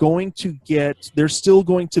are going to they're still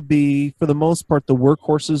going to be, for the most part, the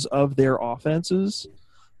workhorses of their offenses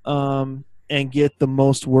and get the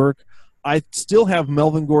most work. I still have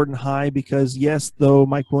Melvin Gordon high because, yes, though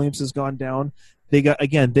Mike Williams has gone down, they got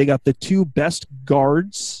the 2 best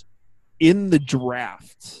guards in the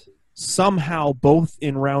draft. Somehow both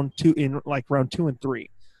in round 2 and 3.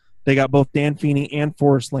 They got both Dan Feeney and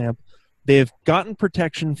Forrest Lamp. They've gotten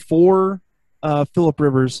protection for Phillip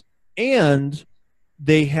Rivers, and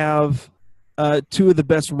they have 2 of the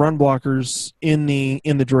best run blockers in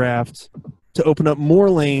the draft to open up more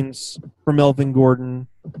lanes for Melvin Gordon,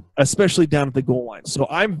 especially down at the goal line. So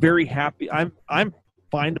I'm very happy. I'm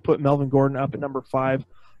fine to put Melvin Gordon up at number 5.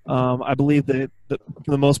 I believe that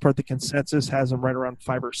for the most part the consensus has him right around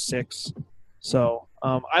 5 or 6. So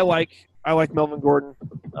I like Melvin Gordon.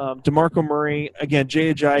 DeMarco Murray, again,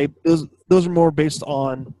 Jay Ajayi, those are more based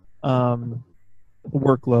on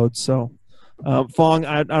workload. So Fong,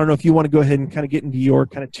 I don't know if you want to go ahead and kind of get into your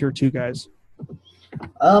kind of tier 2 guys.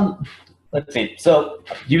 let's see. So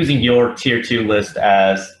using your tier 2 list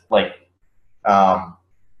as like a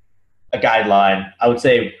guideline, I would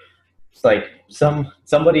say it's like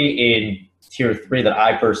somebody in tier 3 that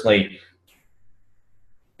I personally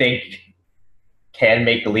think can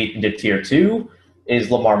make the leap into tier 2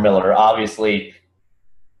 is Lamar Miller. Obviously,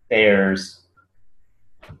 there's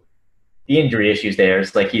the injury issues there.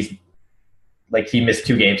 It's like he missed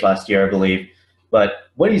 2 games last year, I believe. But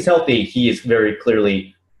when he's healthy, he is very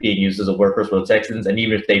clearly being used as a workhorse for the Texans. And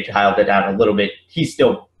even if they dialed it down a little bit, he's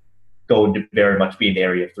still going to very much be in the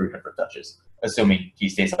area of 300 touches, assuming he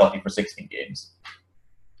stays healthy for 16 games.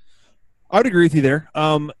 I would agree with you there.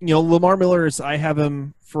 Lamar Miller I have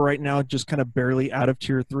him for right now just kind of barely out of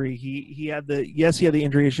tier 3. He had the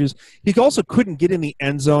injury issues. He also couldn't get in the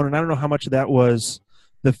end zone, and I don't know how much of that was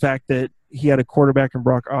the fact that he had a quarterback in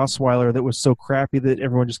Brock Osweiler that was so crappy that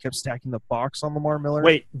everyone just kept stacking the box on Lamar Miller.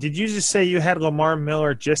 Wait, did you just say you had Lamar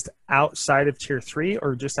Miller just outside of tier 3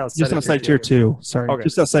 or just outside? Just outside tier 2. Sorry, okay.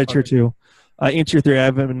 Just outside tier 2. In tier 3, I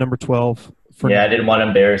have him at number 12. I didn't want to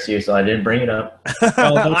embarrass you, so I didn't bring it up.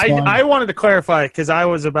 I wanted to clarify because I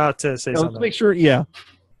was about to say something. Let's make sure. Yeah.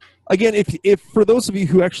 Again, if for those of you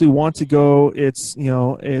who actually want to go,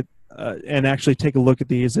 and actually take a look at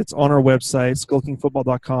these, it's on our website,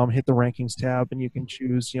 skulkingfootball.com. Hit the rankings tab, and you can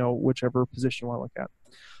choose whichever position you want to look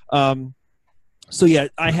at. So yeah,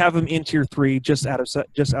 I have him in tier 3, just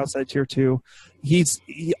outside tier 2.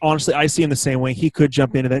 Honestly, I see him the same way. He could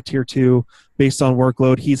jump into that tier 2 based on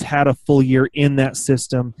workload. He's had a full year in that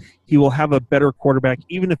system. He will have a better quarterback,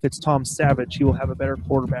 even if it's Tom Savage. He will have a better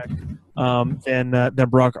quarterback than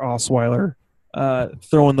Brock Osweiler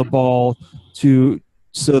throwing the ball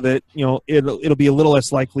so that it'll be a little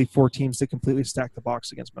less likely for teams to completely stack the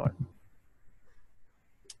box against Miller.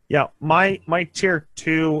 Yeah, my tier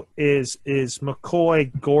 2 is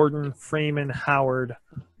McCoy, Gordon, Freeman, Howard,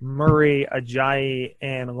 Murray, Ajayi,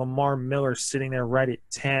 and Lamar Miller sitting there right at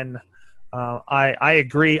 10. I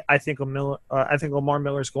agree. I think Lamar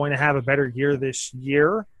Miller is going to have a better year this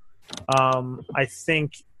year. I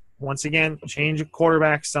think once again, change of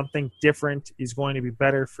quarterback, something different is going to be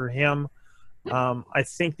better for him. I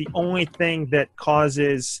think the only thing that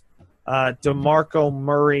causes DeMarco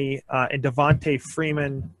Murray and Devontae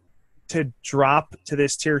Freeman to drop to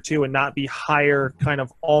this tier 2 and not be higher, kind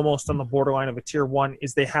of almost on the borderline of a tier 1,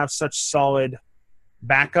 is they have such solid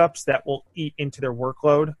backups that will eat into their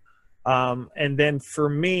workload. And then for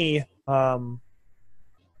me,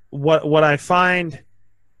 what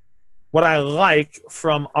I like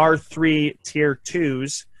from our 3 tier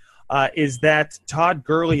 2s is that Todd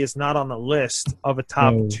Gurley is not on the list of a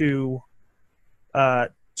top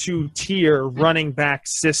 2-tier running back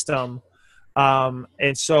system.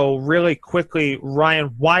 And so really quickly,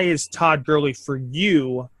 Ryan, why is Todd Gurley for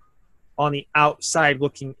you on the outside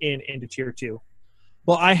looking into tier 2?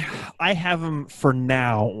 Well, I have him for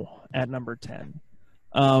now at number 10.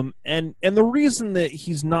 And the reason that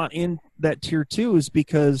he's not in that tier 2 is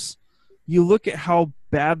because you look at how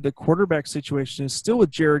bad the quarterback situation is still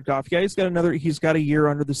with Jared Goff. Yeah, he's got a year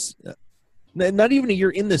under this, not even a year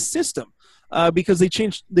in the system, because they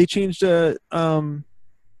changed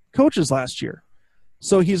coaches last year.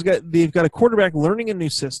 So they've got a quarterback learning a new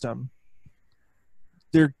system.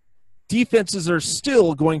 Their defenses are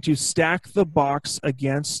still going to stack the box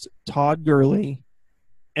against Todd Gurley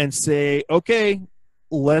and say, okay,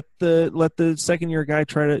 let the second year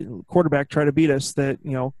quarterback try to beat us. That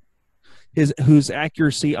his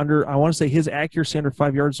accuracy under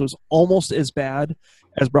 5 yards was almost as bad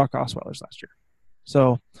as Brock Osweiler's last year.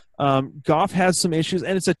 So Goff has some issues,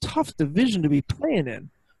 and it's a tough division to be playing in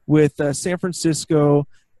with San Francisco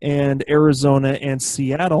and Arizona and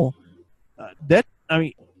Seattle. That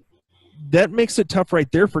makes it tough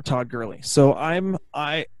right there for Todd Gurley. So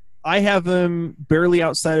I have him barely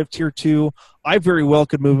outside of tier 2. I very well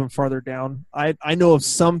could move him farther down. I know of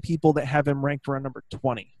some people that have him ranked around number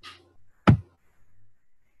 20.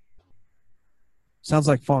 Sounds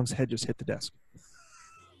like Fong's head just hit the desk.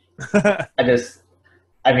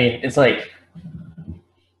 It's like,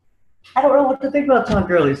 I don't know what to think about Todd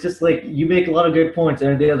Gurley. It's just like, you make a lot of good points,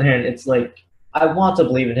 and on the other hand, it's like, I want to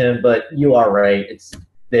believe in him, but you are right. It's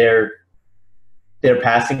their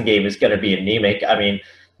passing game is going to be anemic. I mean,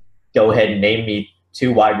 go ahead and name me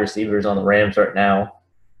 2 wide receivers on the Rams right now.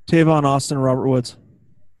 Tavon Austin, Robert Woods.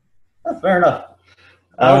 Fair enough.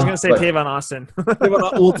 I was going to say Tavon Austin.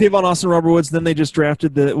 Tavon Austin, Robert Woods. Then they just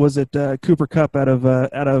drafted Cooper Kupp out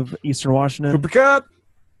of Eastern Washington. Cooper Kupp.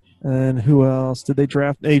 And who else did they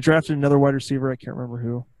draft? They drafted another wide receiver. I can't remember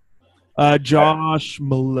who. Josh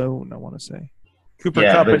Malone, I want to say. Cooper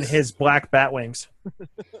Kupp and his black bat wings.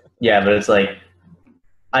 Yeah, but it's like,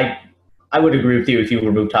 I would agree with you if you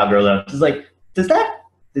remove Todd Gurley. It's like, does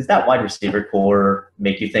that wide receiver core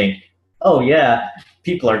make you think, oh yeah,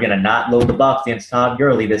 people are gonna not load the box against Todd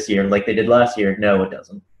Gurley this year like they did last year? No, it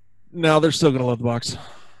doesn't. No, they're still going to load the box.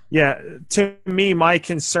 Yeah, to me, my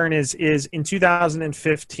concern is in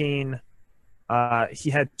 2015, he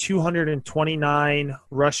had 229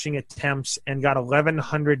 rushing attempts and got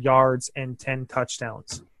 1,100 yards and 10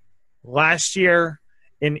 touchdowns. Last year,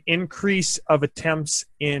 an increase of attempts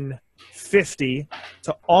in 50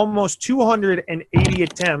 to almost 280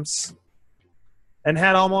 attempts and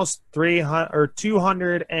had almost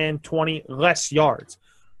 220 less yards.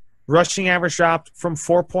 Rushing average dropped from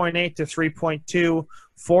 4.8 to 3.2,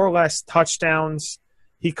 4 less touchdowns.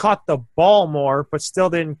 He caught the ball more, but still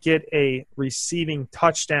didn't get a receiving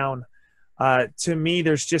touchdown. To me,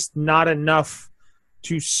 there's just not enough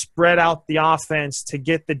to spread out the offense to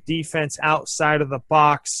get the defense outside of the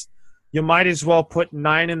box. You might as well put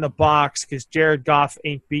 9 in the box because Jared Goff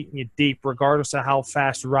ain't beating you deep, regardless of how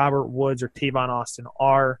fast Robert Woods or Tavon Austin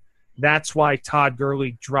are. That's why Todd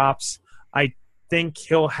Gurley drops. I think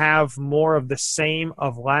he'll have more of the same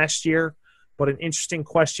of last year. But an interesting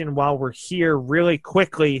question while we're here really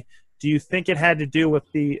quickly, do you think it had to do with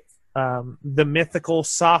the mythical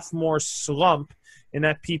sophomore slump in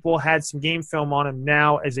that people had some game film on him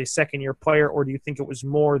now as a second-year player, or do you think it was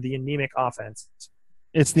more the anemic offense?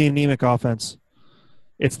 It's the anemic offense.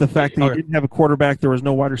 It's the fact that you didn't have a quarterback. There was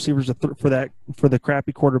no wide receivers for the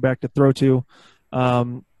crappy quarterback to throw to.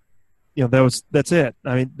 That's it.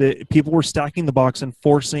 I mean, people were stacking the box and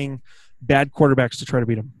forcing bad quarterbacks to try to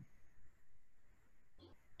beat them.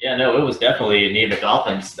 Yeah, no, it was definitely an anemic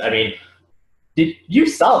offense. I mean, you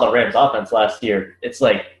saw the Rams' offense last year. It's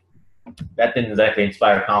like that didn't exactly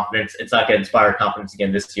inspire confidence. It's not going to inspire confidence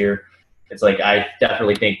again this year. It's like I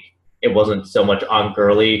definitely think it wasn't so much on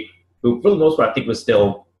Gurley, who for the most part I think was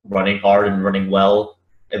still running hard and running well,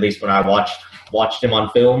 at least when I watched him on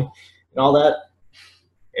film and all that.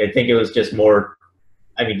 I think it was just more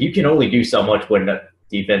 – I mean, you can only do so much when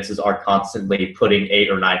defenses are constantly putting 8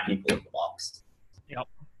 or 9 people in the box. Yep.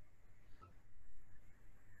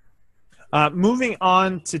 Moving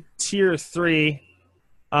on to Tier 3,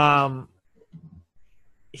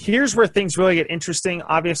 here's where things really get interesting.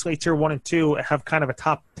 Obviously, Tier 1 and 2 have kind of a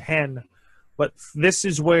top 10, but this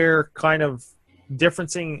is where kind of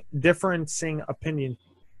differencing opinion.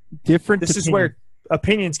 This is where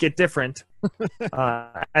opinions get different,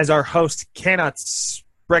 as our host cannot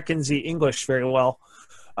sprechen the English very well.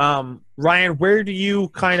 Ryan, where do you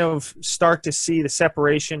kind of start to see the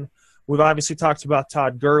separation? We've obviously talked about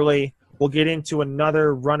Todd Gurley. We'll get into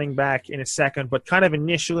another running back in a second, but kind of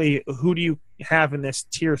initially, who do you have in this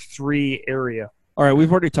Tier 3 area? All right,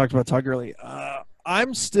 we've already talked about Todd Gurley.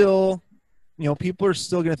 I'm still, people are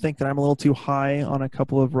still going to think that I'm a little too high on a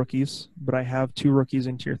couple of rookies, but I have 2 rookies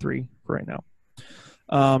in Tier 3 for right now.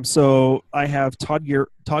 So I have Todd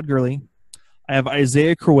Gurley. I have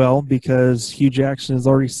Isaiah Crowell because Hugh Jackson has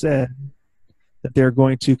already said that they're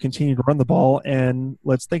going to continue to run the ball, and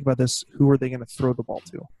let's think about this. Who are they going to throw the ball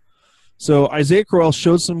to? So Isaiah Crowell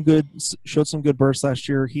showed some good bursts last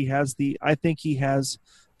year. I think he has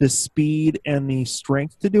the speed and the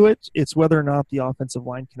strength to do it. It's whether or not the offensive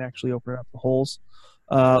line can actually open up the holes.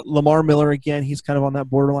 Lamar Miller, again, he's kind of on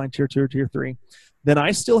that borderline Tier 2 or Tier 3. Then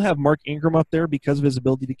I still have Mark Ingram up there because of his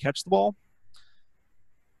ability to catch the ball.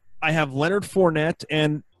 I have Leonard Fournette,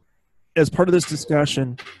 and as part of this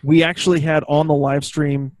discussion, we actually had on the live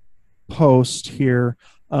stream post here,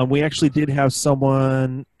 we actually did have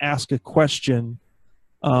someone ask a question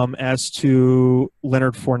as to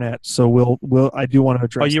Leonard Fournette. So I do want to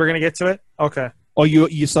address. Oh, you were going to get to it? Okay. Oh,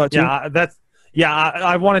 you saw it too? Yeah,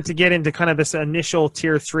 I wanted to get into kind of this initial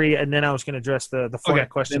Tier 3, and then I was going to address the Fournette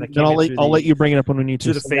question. Then I'll let you bring it up when we need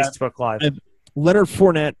to. To the Facebook Live. Leonard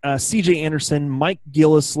Fournette, C.J. Anderson, Mike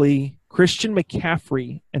Gillislee, Christian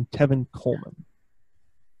McCaffrey, and Tevin Coleman.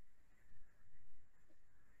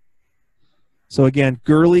 So again,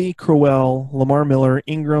 Gurley, Crowell, Lamar Miller,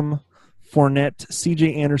 Ingram, Fournette,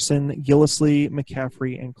 C.J. Anderson, Gillislee,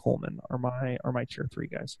 McCaffrey, and Coleman are my Tier 3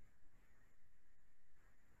 guys.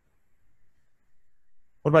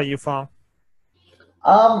 What about you, Fong?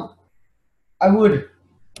 I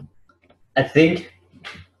think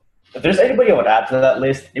if there's anybody I would add to that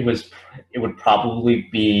list, it would probably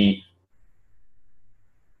be.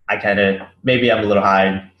 Maybe I'm a little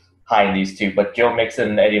high in these 2, but Joe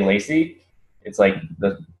Mixon and Eddie Lacy. It's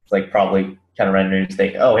probably kind of random to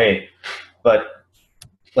think, oh hey, but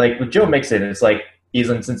like with Joe Mixon, it's like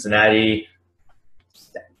he's in Cincinnati.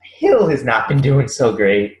 Hill has not been doing so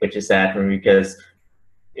great, which is sad for me because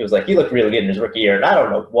it was like he looked really good in his rookie year, and I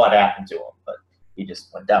don't know what happened to him, but he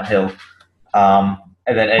just went downhill. And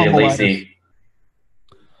then Eddie Lacy.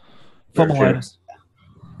 Fumbleitis.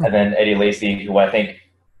 And then Eddie Lacy, who I think,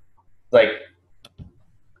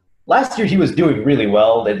 last year he was doing really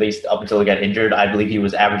well, at least up until he got injured. I believe he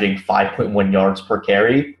was averaging 5.1 yards per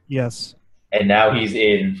carry. Yes. And now he's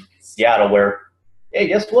in Seattle where, hey,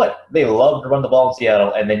 guess what? They love to run the ball in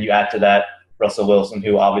Seattle. And then you add to that Russell Wilson,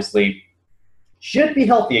 who obviously should be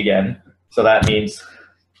healthy again. So that means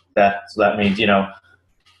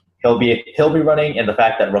he'll be running, and the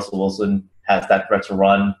fact that Russell Wilson has that threat to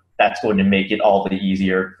run, that's going to make it all the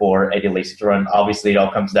easier for Eddie Lacy to run. Obviously, it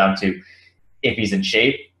all comes down to if he's in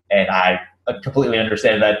shape, and I completely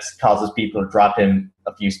understand that causes people to drop him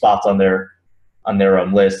a few spots on their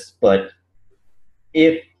list. But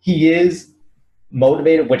if he is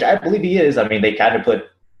motivated, which I believe he is, I mean, they kind of put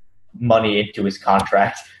money into his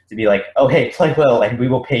contract to be like, oh, hey, play well, and we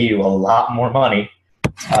will pay you a lot more money.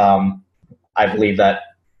 I believe that,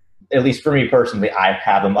 at least for me personally, I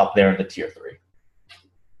have him up there in the tier 3.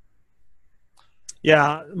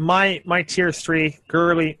 Yeah, my tier 3,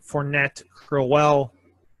 Gurley, Fournette, Crowell,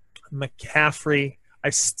 McCaffrey. I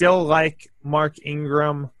still like Mark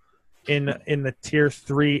Ingram in the tier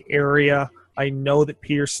 3 area. I know that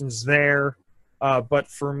Peterson's there, but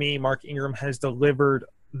for me, Mark Ingram has delivered,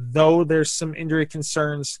 though there's some injury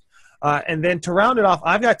concerns. And then to round it off,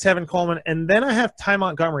 I've got Tevin Coleman, and then I have Ty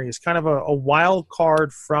Montgomery. He's kind of a wild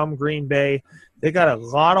card from Green Bay. They got a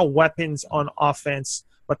lot of weapons on offense,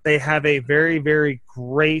 but they have a very, very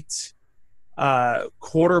great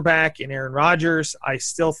quarterback in Aaron Rodgers. I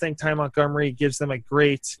still think Ty Montgomery gives them a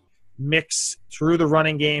great mix through the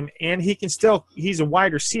running game, and he's a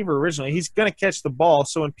wide receiver originally. He's going to catch the ball,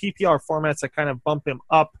 so in PPR formats, I kind of bump him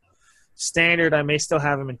up. Standard, I may still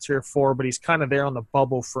have him in tier 4, but he's kind of there on the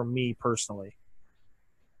bubble for me personally.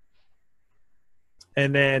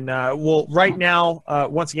 And then, right now,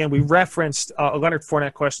 once again, we referenced a Leonard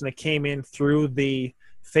Fournette question that came in through the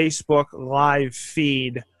Facebook live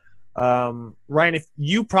feed. Ryan, if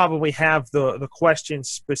you probably have the question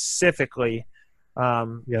specifically,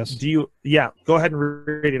 yes. Go ahead and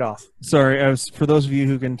read it off. Sorry, for those of you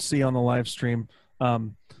who can see on the live stream,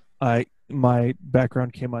 my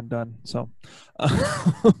background came undone, so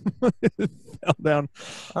it fell down.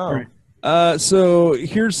 Oh. All right. So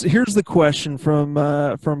here's the question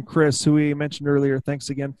from Chris, who we mentioned earlier. Thanks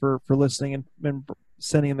again for listening and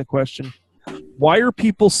sending in the question. Why are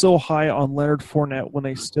people so high on Leonard Fournette when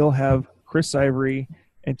they still have Chris Ivory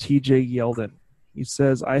and TJ Yeldon? He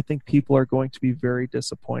says, I think people are going to be very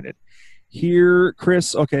disappointed. Here,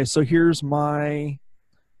 Chris, okay, so here's my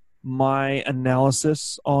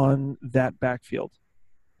analysis on that backfield.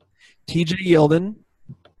 TJ Yeldon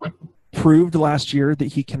proved last year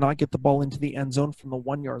that he cannot get the ball into the end zone from the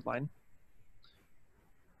 1-yard line.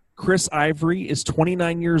 Chris Ivory is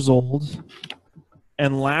 29 years old,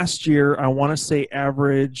 and last year, I want to say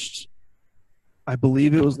averaged, I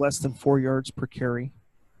believe it was less than 4 yards per carry.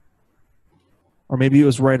 Or maybe it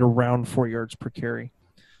was right around 4 yards per carry.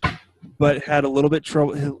 But had a little bit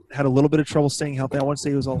of trouble staying healthy. I want to say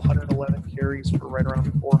it was 111 carries for right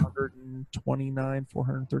around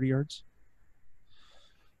 430 yards.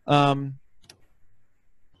 And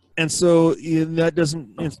so that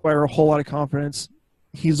doesn't inspire a whole lot of confidence.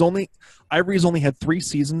 Ivory's only had 3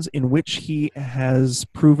 seasons in which he has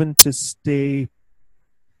proven to stay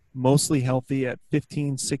mostly healthy at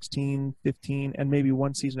 15, 16, 15, and maybe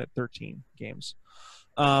one season at 13 games.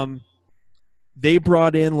 They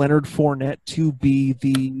brought in Leonard Fournette to be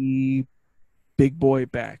the big boy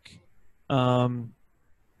back.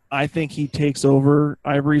 I think he takes over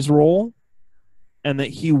Ivory's role and that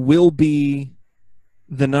he will be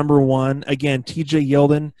the number one. Again, TJ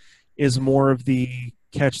Yeldon is more of the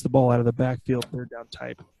catch the ball out of the backfield, third down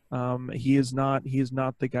type. He is not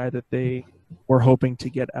the guy that they were hoping to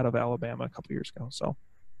get out of Alabama a couple years ago. So.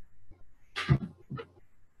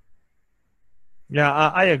 Yeah,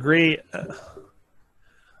 I agree.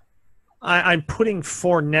 I'm putting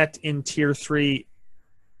Fournette in tier 3,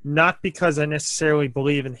 not because I necessarily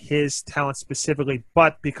believe in his talent specifically,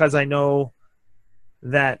 but because I know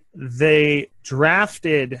that they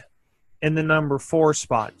drafted in the number 4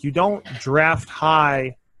 spot. You don't draft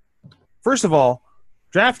high. First of all,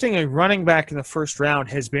 drafting a running back in the first round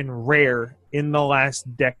has been rare in the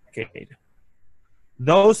last decade.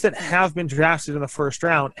 Those that have been drafted in the first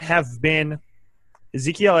round have been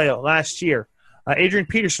Ezekiel Elliott last year. Adrian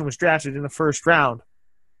Peterson was drafted in the first round.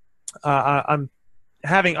 I'm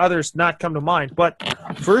having others not come to mind, but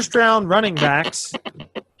first-round running backs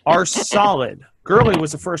are solid. Gurley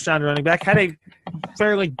was a first-round running back, had a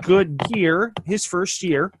fairly good year, his first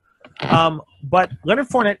year. But Leonard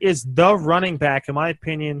Fournette is the running back, in my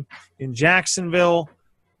opinion, in Jacksonville.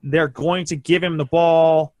 They're going to give him the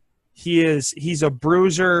ball. He's a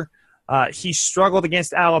bruiser. He struggled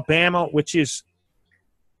against Alabama, which is,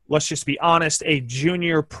 let's just be honest, a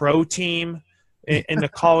junior pro team in the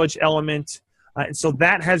college element. And so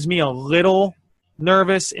that has me a little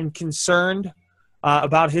nervous and concerned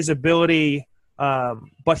about his ability.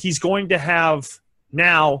 But he's going to have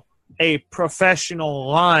now a professional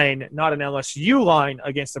line, not an LSU line,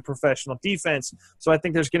 against a professional defense. So I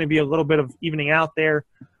think there's going to be a little bit of evening out there.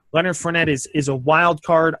 Leonard Fournette is a wild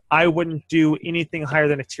card. I wouldn't do anything higher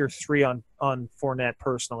than a tier 3 on Fournette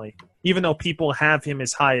personally, even though people have him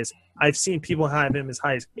as high as – I've seen people have him as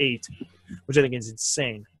high as 8, which I think is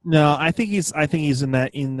insane. No, I think he's in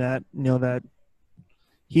that that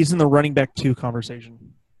he's in the running back 2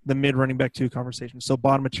 conversation, the mid running back 2 conversation. So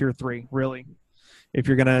bottom of tier 3, really. If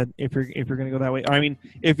you're gonna go that way, I mean,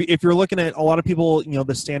 if you're looking at a lot of people, a lot of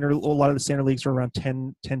the standard leagues are around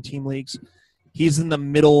 10 team leagues. He's in the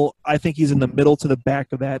middle. I think he's in the middle to the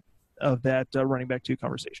back of that running back 2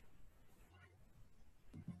 conversation.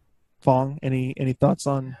 Fong, any thoughts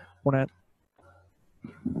on Fournette?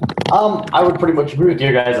 I would pretty much agree with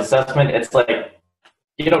your guys' assessment. It's like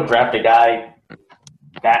you don't draft a guy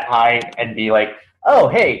that high and be like, oh,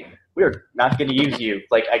 hey, we're not going to use you.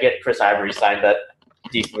 Like, I get Chris Ivory signed that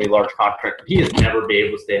decently large contract, but he has never been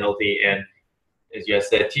able to stay healthy. And as you guys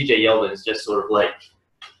said, TJ Yeldon is just sort of like,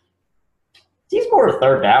 he's more a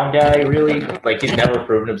third down guy, really. Like, he's never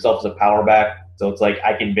proven himself as a power back. So it's like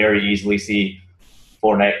I can very easily see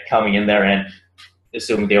Fournette coming in there and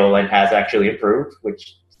assuming the O-line has actually improved,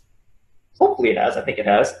 which hopefully it has. I think it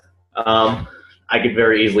has. I could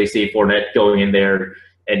very easily see Fournette going in there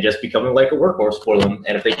and just becoming like a workhorse for them.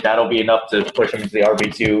 And I think that'll be enough to push him to the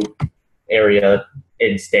RB2 area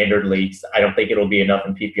in standard leagues. I don't think it'll be enough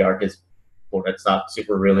in PPR because Fournette's not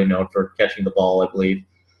super really known for catching the ball, I believe.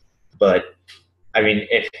 But, I mean,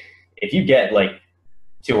 if you get like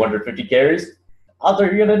 250 carries, odds are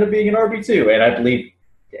you're going to end up being an RB2. And I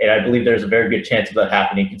believe there's a very good chance of that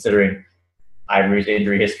happening considering Ivory's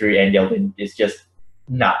injury history and Yeldon is just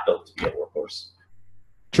not built to be a workhorse.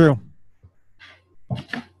 True.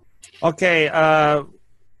 Okay,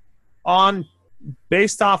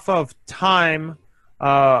 based off of time,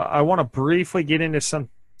 I want to briefly get into some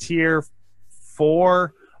tier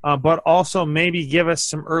 4, but also maybe give us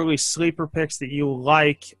some early sleeper picks that you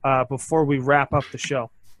like before we wrap up the show.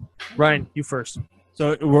 Ryan, you first.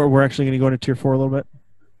 So we're actually going to go into tier 4 a little bit.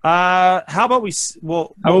 How about we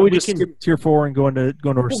just skip tier 4 and go into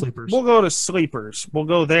our sleepers? We'll go to sleepers. We'll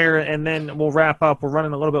go there and then we'll wrap up. We're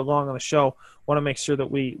running a little bit long on the show. Want to make sure that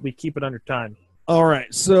we keep it under time. All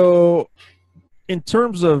right. So in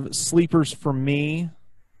terms of sleepers for me,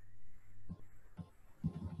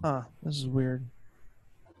 this is weird.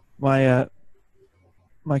 My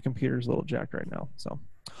computer's a little jacked right now. So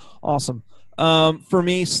awesome. For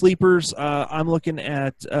me, sleepers, I'm looking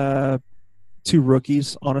at 2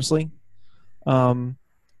 rookies, honestly.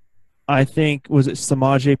 I think, was it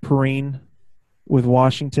Samaje Perine with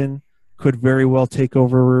Washington could very well take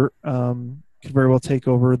over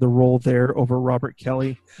the role there over Robert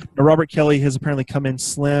Kelly. Now, Robert Kelly has apparently come in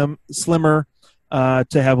slimmer to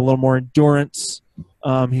have a little more endurance.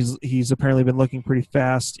 He's apparently been looking pretty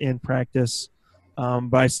fast in practice,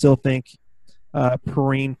 but I still think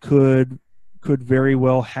Perine could very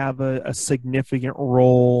well have a significant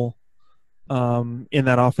role in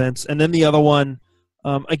that offense. And then the other one,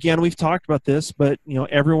 again, we've talked about this, but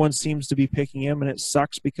everyone seems to be picking him, and it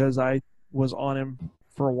sucks because I was on him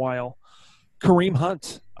for a while. Kareem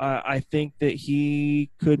Hunt, I think that he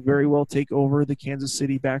could very well take over the Kansas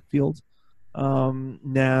City backfield.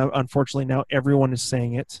 Now, unfortunately, now everyone is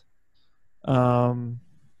saying it, and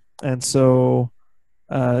so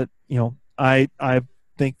I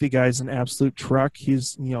think the guy's an absolute truck.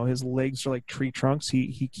 He's his legs are like tree trunks.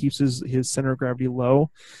 He keeps his center of gravity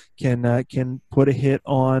low, can put a hit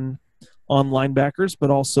on linebackers,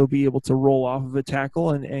 but also be able to roll off of a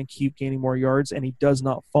tackle and keep gaining more yards. And he does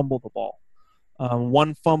not fumble the ball.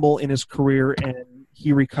 One fumble in his career, and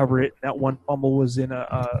he recovered it. That one fumble was in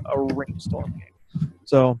a rainstorm game.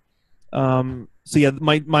 So yeah,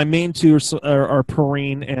 my main 2 are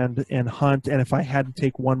Perine and Hunt. And if I had to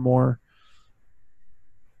take one more,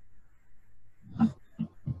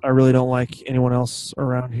 I really don't like anyone else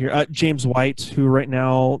around here. James White, who right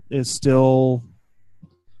now is still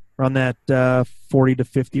around that 40 to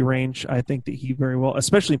 50 range. I think that he very well,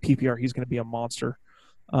 especially in PPR, he's going to be a monster.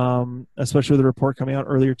 Especially with the report coming out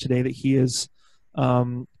earlier today that he is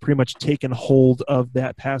pretty much taken hold of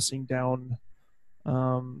that passing down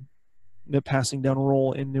role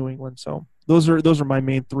in New England. So those are my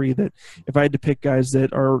main three. That if I had to pick guys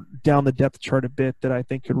that are down the depth chart a bit that I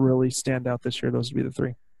think could really stand out this year, those would be the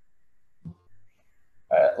three.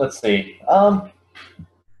 Let's see. I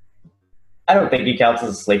don't think he counts as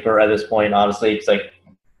a sleeper at this point, honestly. It's like,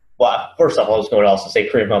 well, first off, I was going to also say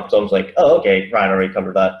Kareem Hunt, so I was like, oh, okay, Ryan already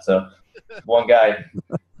covered that. So one guy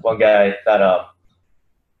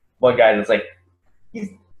that's like,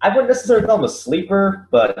 I wouldn't necessarily call him a sleeper,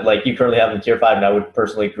 but like you currently have him in tier 5, and I would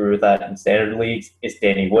personally agree with that in standard leagues, is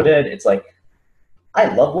Danny Woodhead. It's like,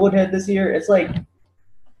 I love Woodhead this year. It's like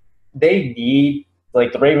they need,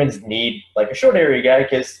 like the Ravens need like a short area guy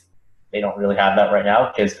because they don't really have that right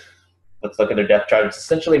now. Because let's look at their depth chart. It's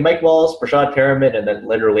essentially Mike Wallace, Rashad Perriman, and then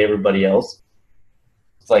literally everybody else.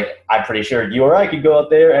 It's like, I'm pretty sure you or I could go out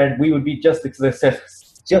there and we would be just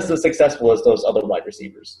as successful as those other wide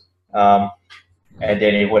receivers. And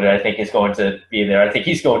Danny Woodhead, I think, is going to be there. I think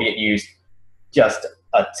he's going to get used just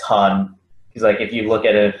a ton. Because, like, if you look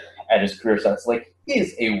at it at his career stats, like, he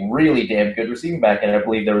is a really damn good receiving back. And I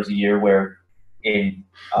believe there was a year where in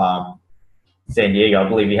San Diego, I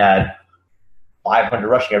believe he had 500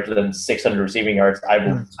 rushing yards and 600 receiving yards.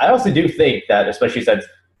 I also do think that, especially since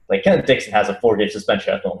like Kenneth Dixon has a 4-game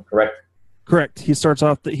suspension at home, correct? Correct. He starts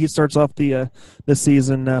off the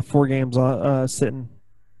season 4 games sitting.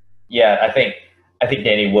 Yeah, I think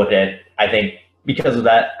Danny Woodhead. I think because of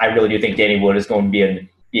that, I really do think Danny Wood is going to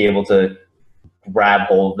be able to grab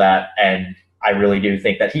hold of that, and I really do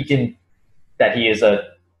think that he is a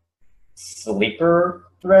sleeper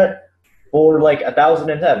threat for like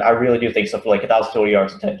 1,010. I really do think so, for like 1,020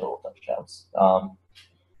 yards and 10 total touchdowns.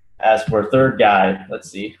 As for third guy,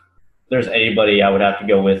 let's see. If there's anybody I would have to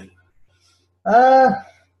go with. I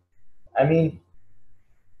mean,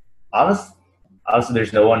 honestly,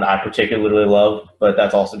 there's no one I particularly love, but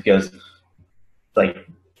that's also because like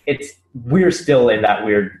we're still in that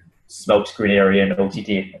weird smokescreen area in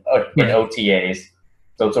OTAs,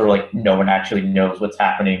 so it's sort of like no one actually knows what's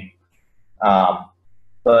happening.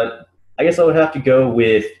 But I guess I would have to go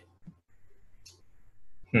with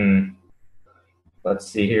let's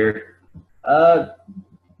see here. I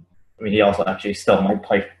mean, he also actually stole my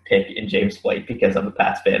pick in James Blake because I'm a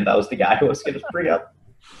Pats fan. That was the guy who I was going to bring up.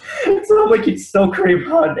 So I'm like, he's still Kareem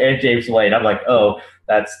Hunt and James Blake. I'm like, oh,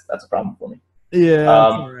 that's a problem for me. Yeah,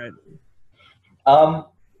 all right.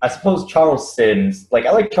 I suppose Charles Sims. Like,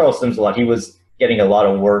 I like Charles Sims a lot. He was getting a lot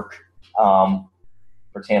of work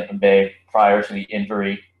for Tampa Bay prior to the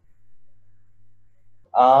injury.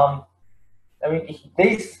 I mean,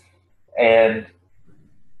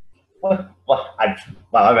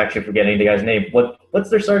 I'm actually forgetting the guy's name. What's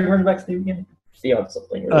their starting running back's name again? Seahawks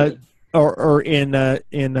something. Really. Or in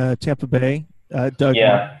Tampa Bay, Doug.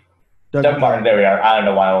 Yeah, Doug Martin. There we are. I don't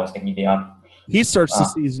know why I was thinking Deion. He starts the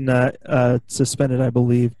season suspended, I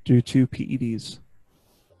believe, due to PEDs.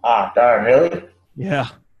 Ah, darn! Really? Yeah.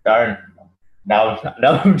 Darn. Now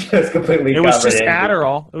I'm just completely. It was just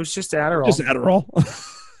Adderall. It was just Adderall. Just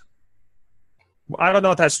Adderall. I don't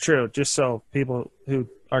know if that's true. Just so people who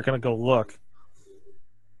are going to go look,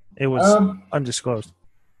 it was undisclosed.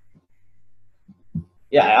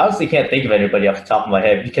 Yeah, I honestly can't think of anybody off the top of my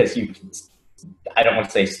head because I don't want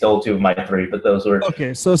to say stole 2 of my 3, but those were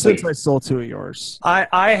okay. So since I stole 2 of yours,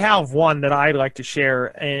 I have one that I'd like to share,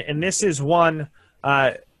 and this is one.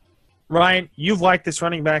 Ryan, you've liked this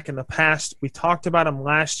running back in the past. We talked about him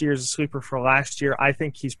last year as a sleeper for last year. I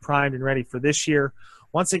think he's primed and ready for this year.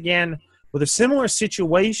 Once again, with a similar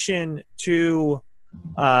situation to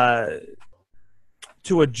a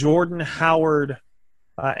Jordan Howard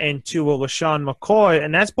and to a LaShawn McCoy,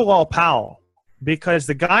 and that's Bilal Powell, because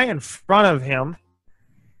the guy in front of him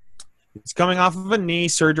is coming off of a knee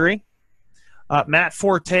surgery. Matt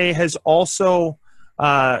Forte has also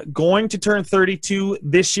going to turn 32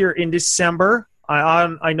 this year in December.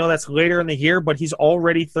 I know that's later in the year, but he's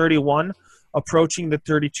already 31, approaching the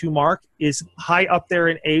 32 mark, is high up there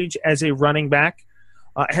in age as a running back,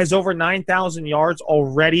 has over 9,000 yards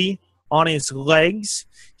already on his legs.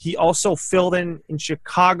 He also filled in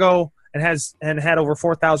Chicago and had over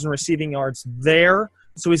 4,000 receiving yards there.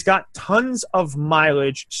 So he's got tons of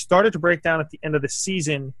mileage, started to break down at the end of the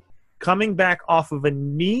season, coming back off of a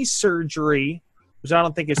knee surgery, which I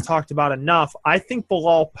don't think is talked about enough. I think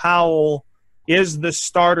Bilal Powell is the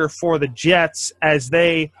starter for the Jets, as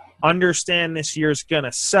they understand this year's going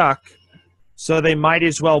to suck, so they might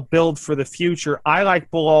as well build for the future. I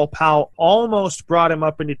like Bilal Powell. Almost brought him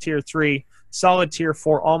up into Tier 3, solid Tier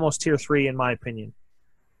 4, almost Tier 3 in my opinion.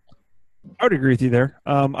 I would agree with you there.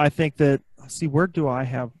 I think that – see, where do I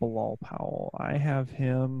have Bilal Powell? I have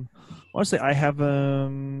him – honestly, I have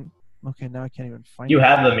him – okay, now I can't even find You him.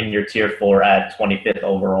 have them in your Tier 4 at 25th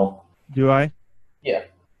overall. Do I? Yeah.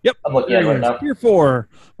 Yep. I'm looking at it right now. Tier 4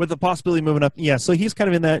 with the possibility of moving up. Yeah, so he's kind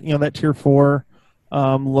of in that, that Tier 4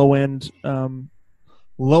 low end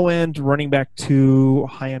running back to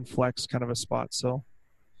high end flex kind of a spot. So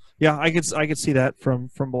yeah, I could see that from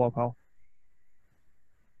Bilal Powell.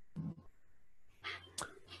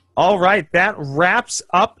 All right, that wraps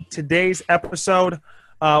up today's episode.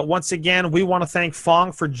 Once again, we want to thank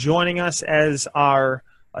Fong for joining us as our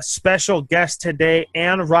special guest today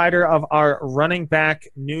and writer of our running back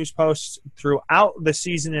news posts throughout the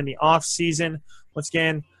season and the off season. Once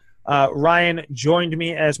again, Ryan joined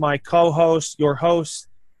me as my co-host, your host,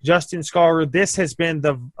 Justin Scarer. This has been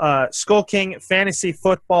the Skull King Fantasy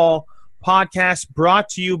Football Podcast brought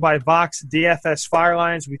to you by Vox DFS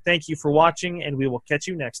Firelines. We thank you for watching, and we will catch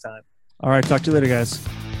you next time. All right, talk to you later, guys.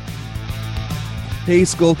 Hey,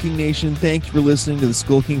 Skull King Nation. Thank you for listening to the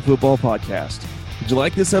Skull King Football Podcast. Did you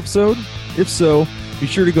like this episode? If so, be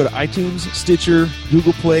sure to go to iTunes, Stitcher,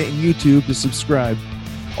 Google Play, and YouTube to subscribe.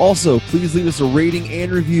 Also, please leave us a rating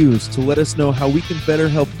and reviews to let us know how we can better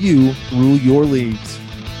help you rule your leagues.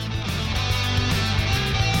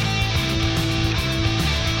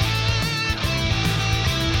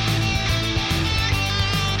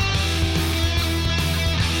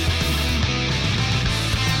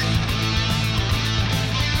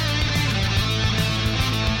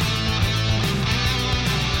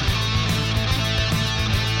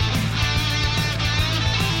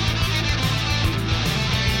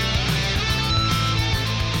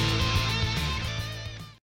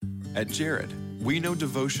 At Jared, we know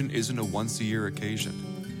devotion isn't a once-a-year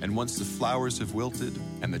occasion, and once the flowers have wilted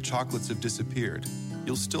and the chocolates have disappeared,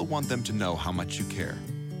 you'll still want them to know how much you care.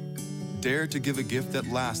 Dare to give a gift that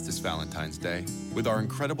lasts this Valentine's Day with our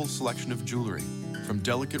incredible selection of jewelry. From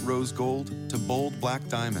delicate rose gold to bold black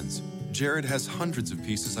diamonds, Jared has hundreds of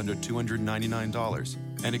pieces under $299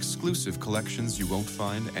 and exclusive collections you won't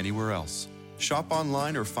find anywhere else. Shop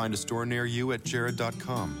online or find a store near you at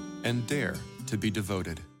jared.com and dare to be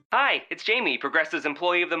devoted. Hi, it's Jamie, Progressive's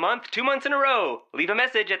Employee of the Month, 2 months in a row. Leave a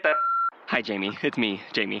message at the... Hi, Jamie. It's me,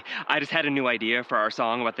 Jamie. I just had a new idea for our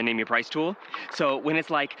song about the Name Your Price tool. So when it's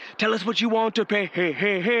like, tell us what you want to pay, hey,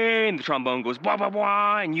 hey, hey, and the trombone goes, blah, blah,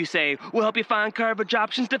 blah, and you say, we'll help you find coverage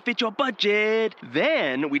options to fit your budget.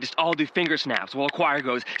 Then we just all do finger snaps while a choir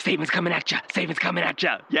goes, savings coming at ya, savings coming at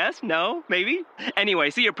ya. Yes? No? Maybe? Anyway,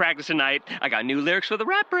 see your practice tonight. I got new lyrics for the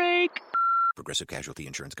rap break. Progressive Casualty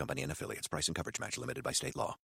Insurance Company and Affiliates. Price and coverage match limited by state law.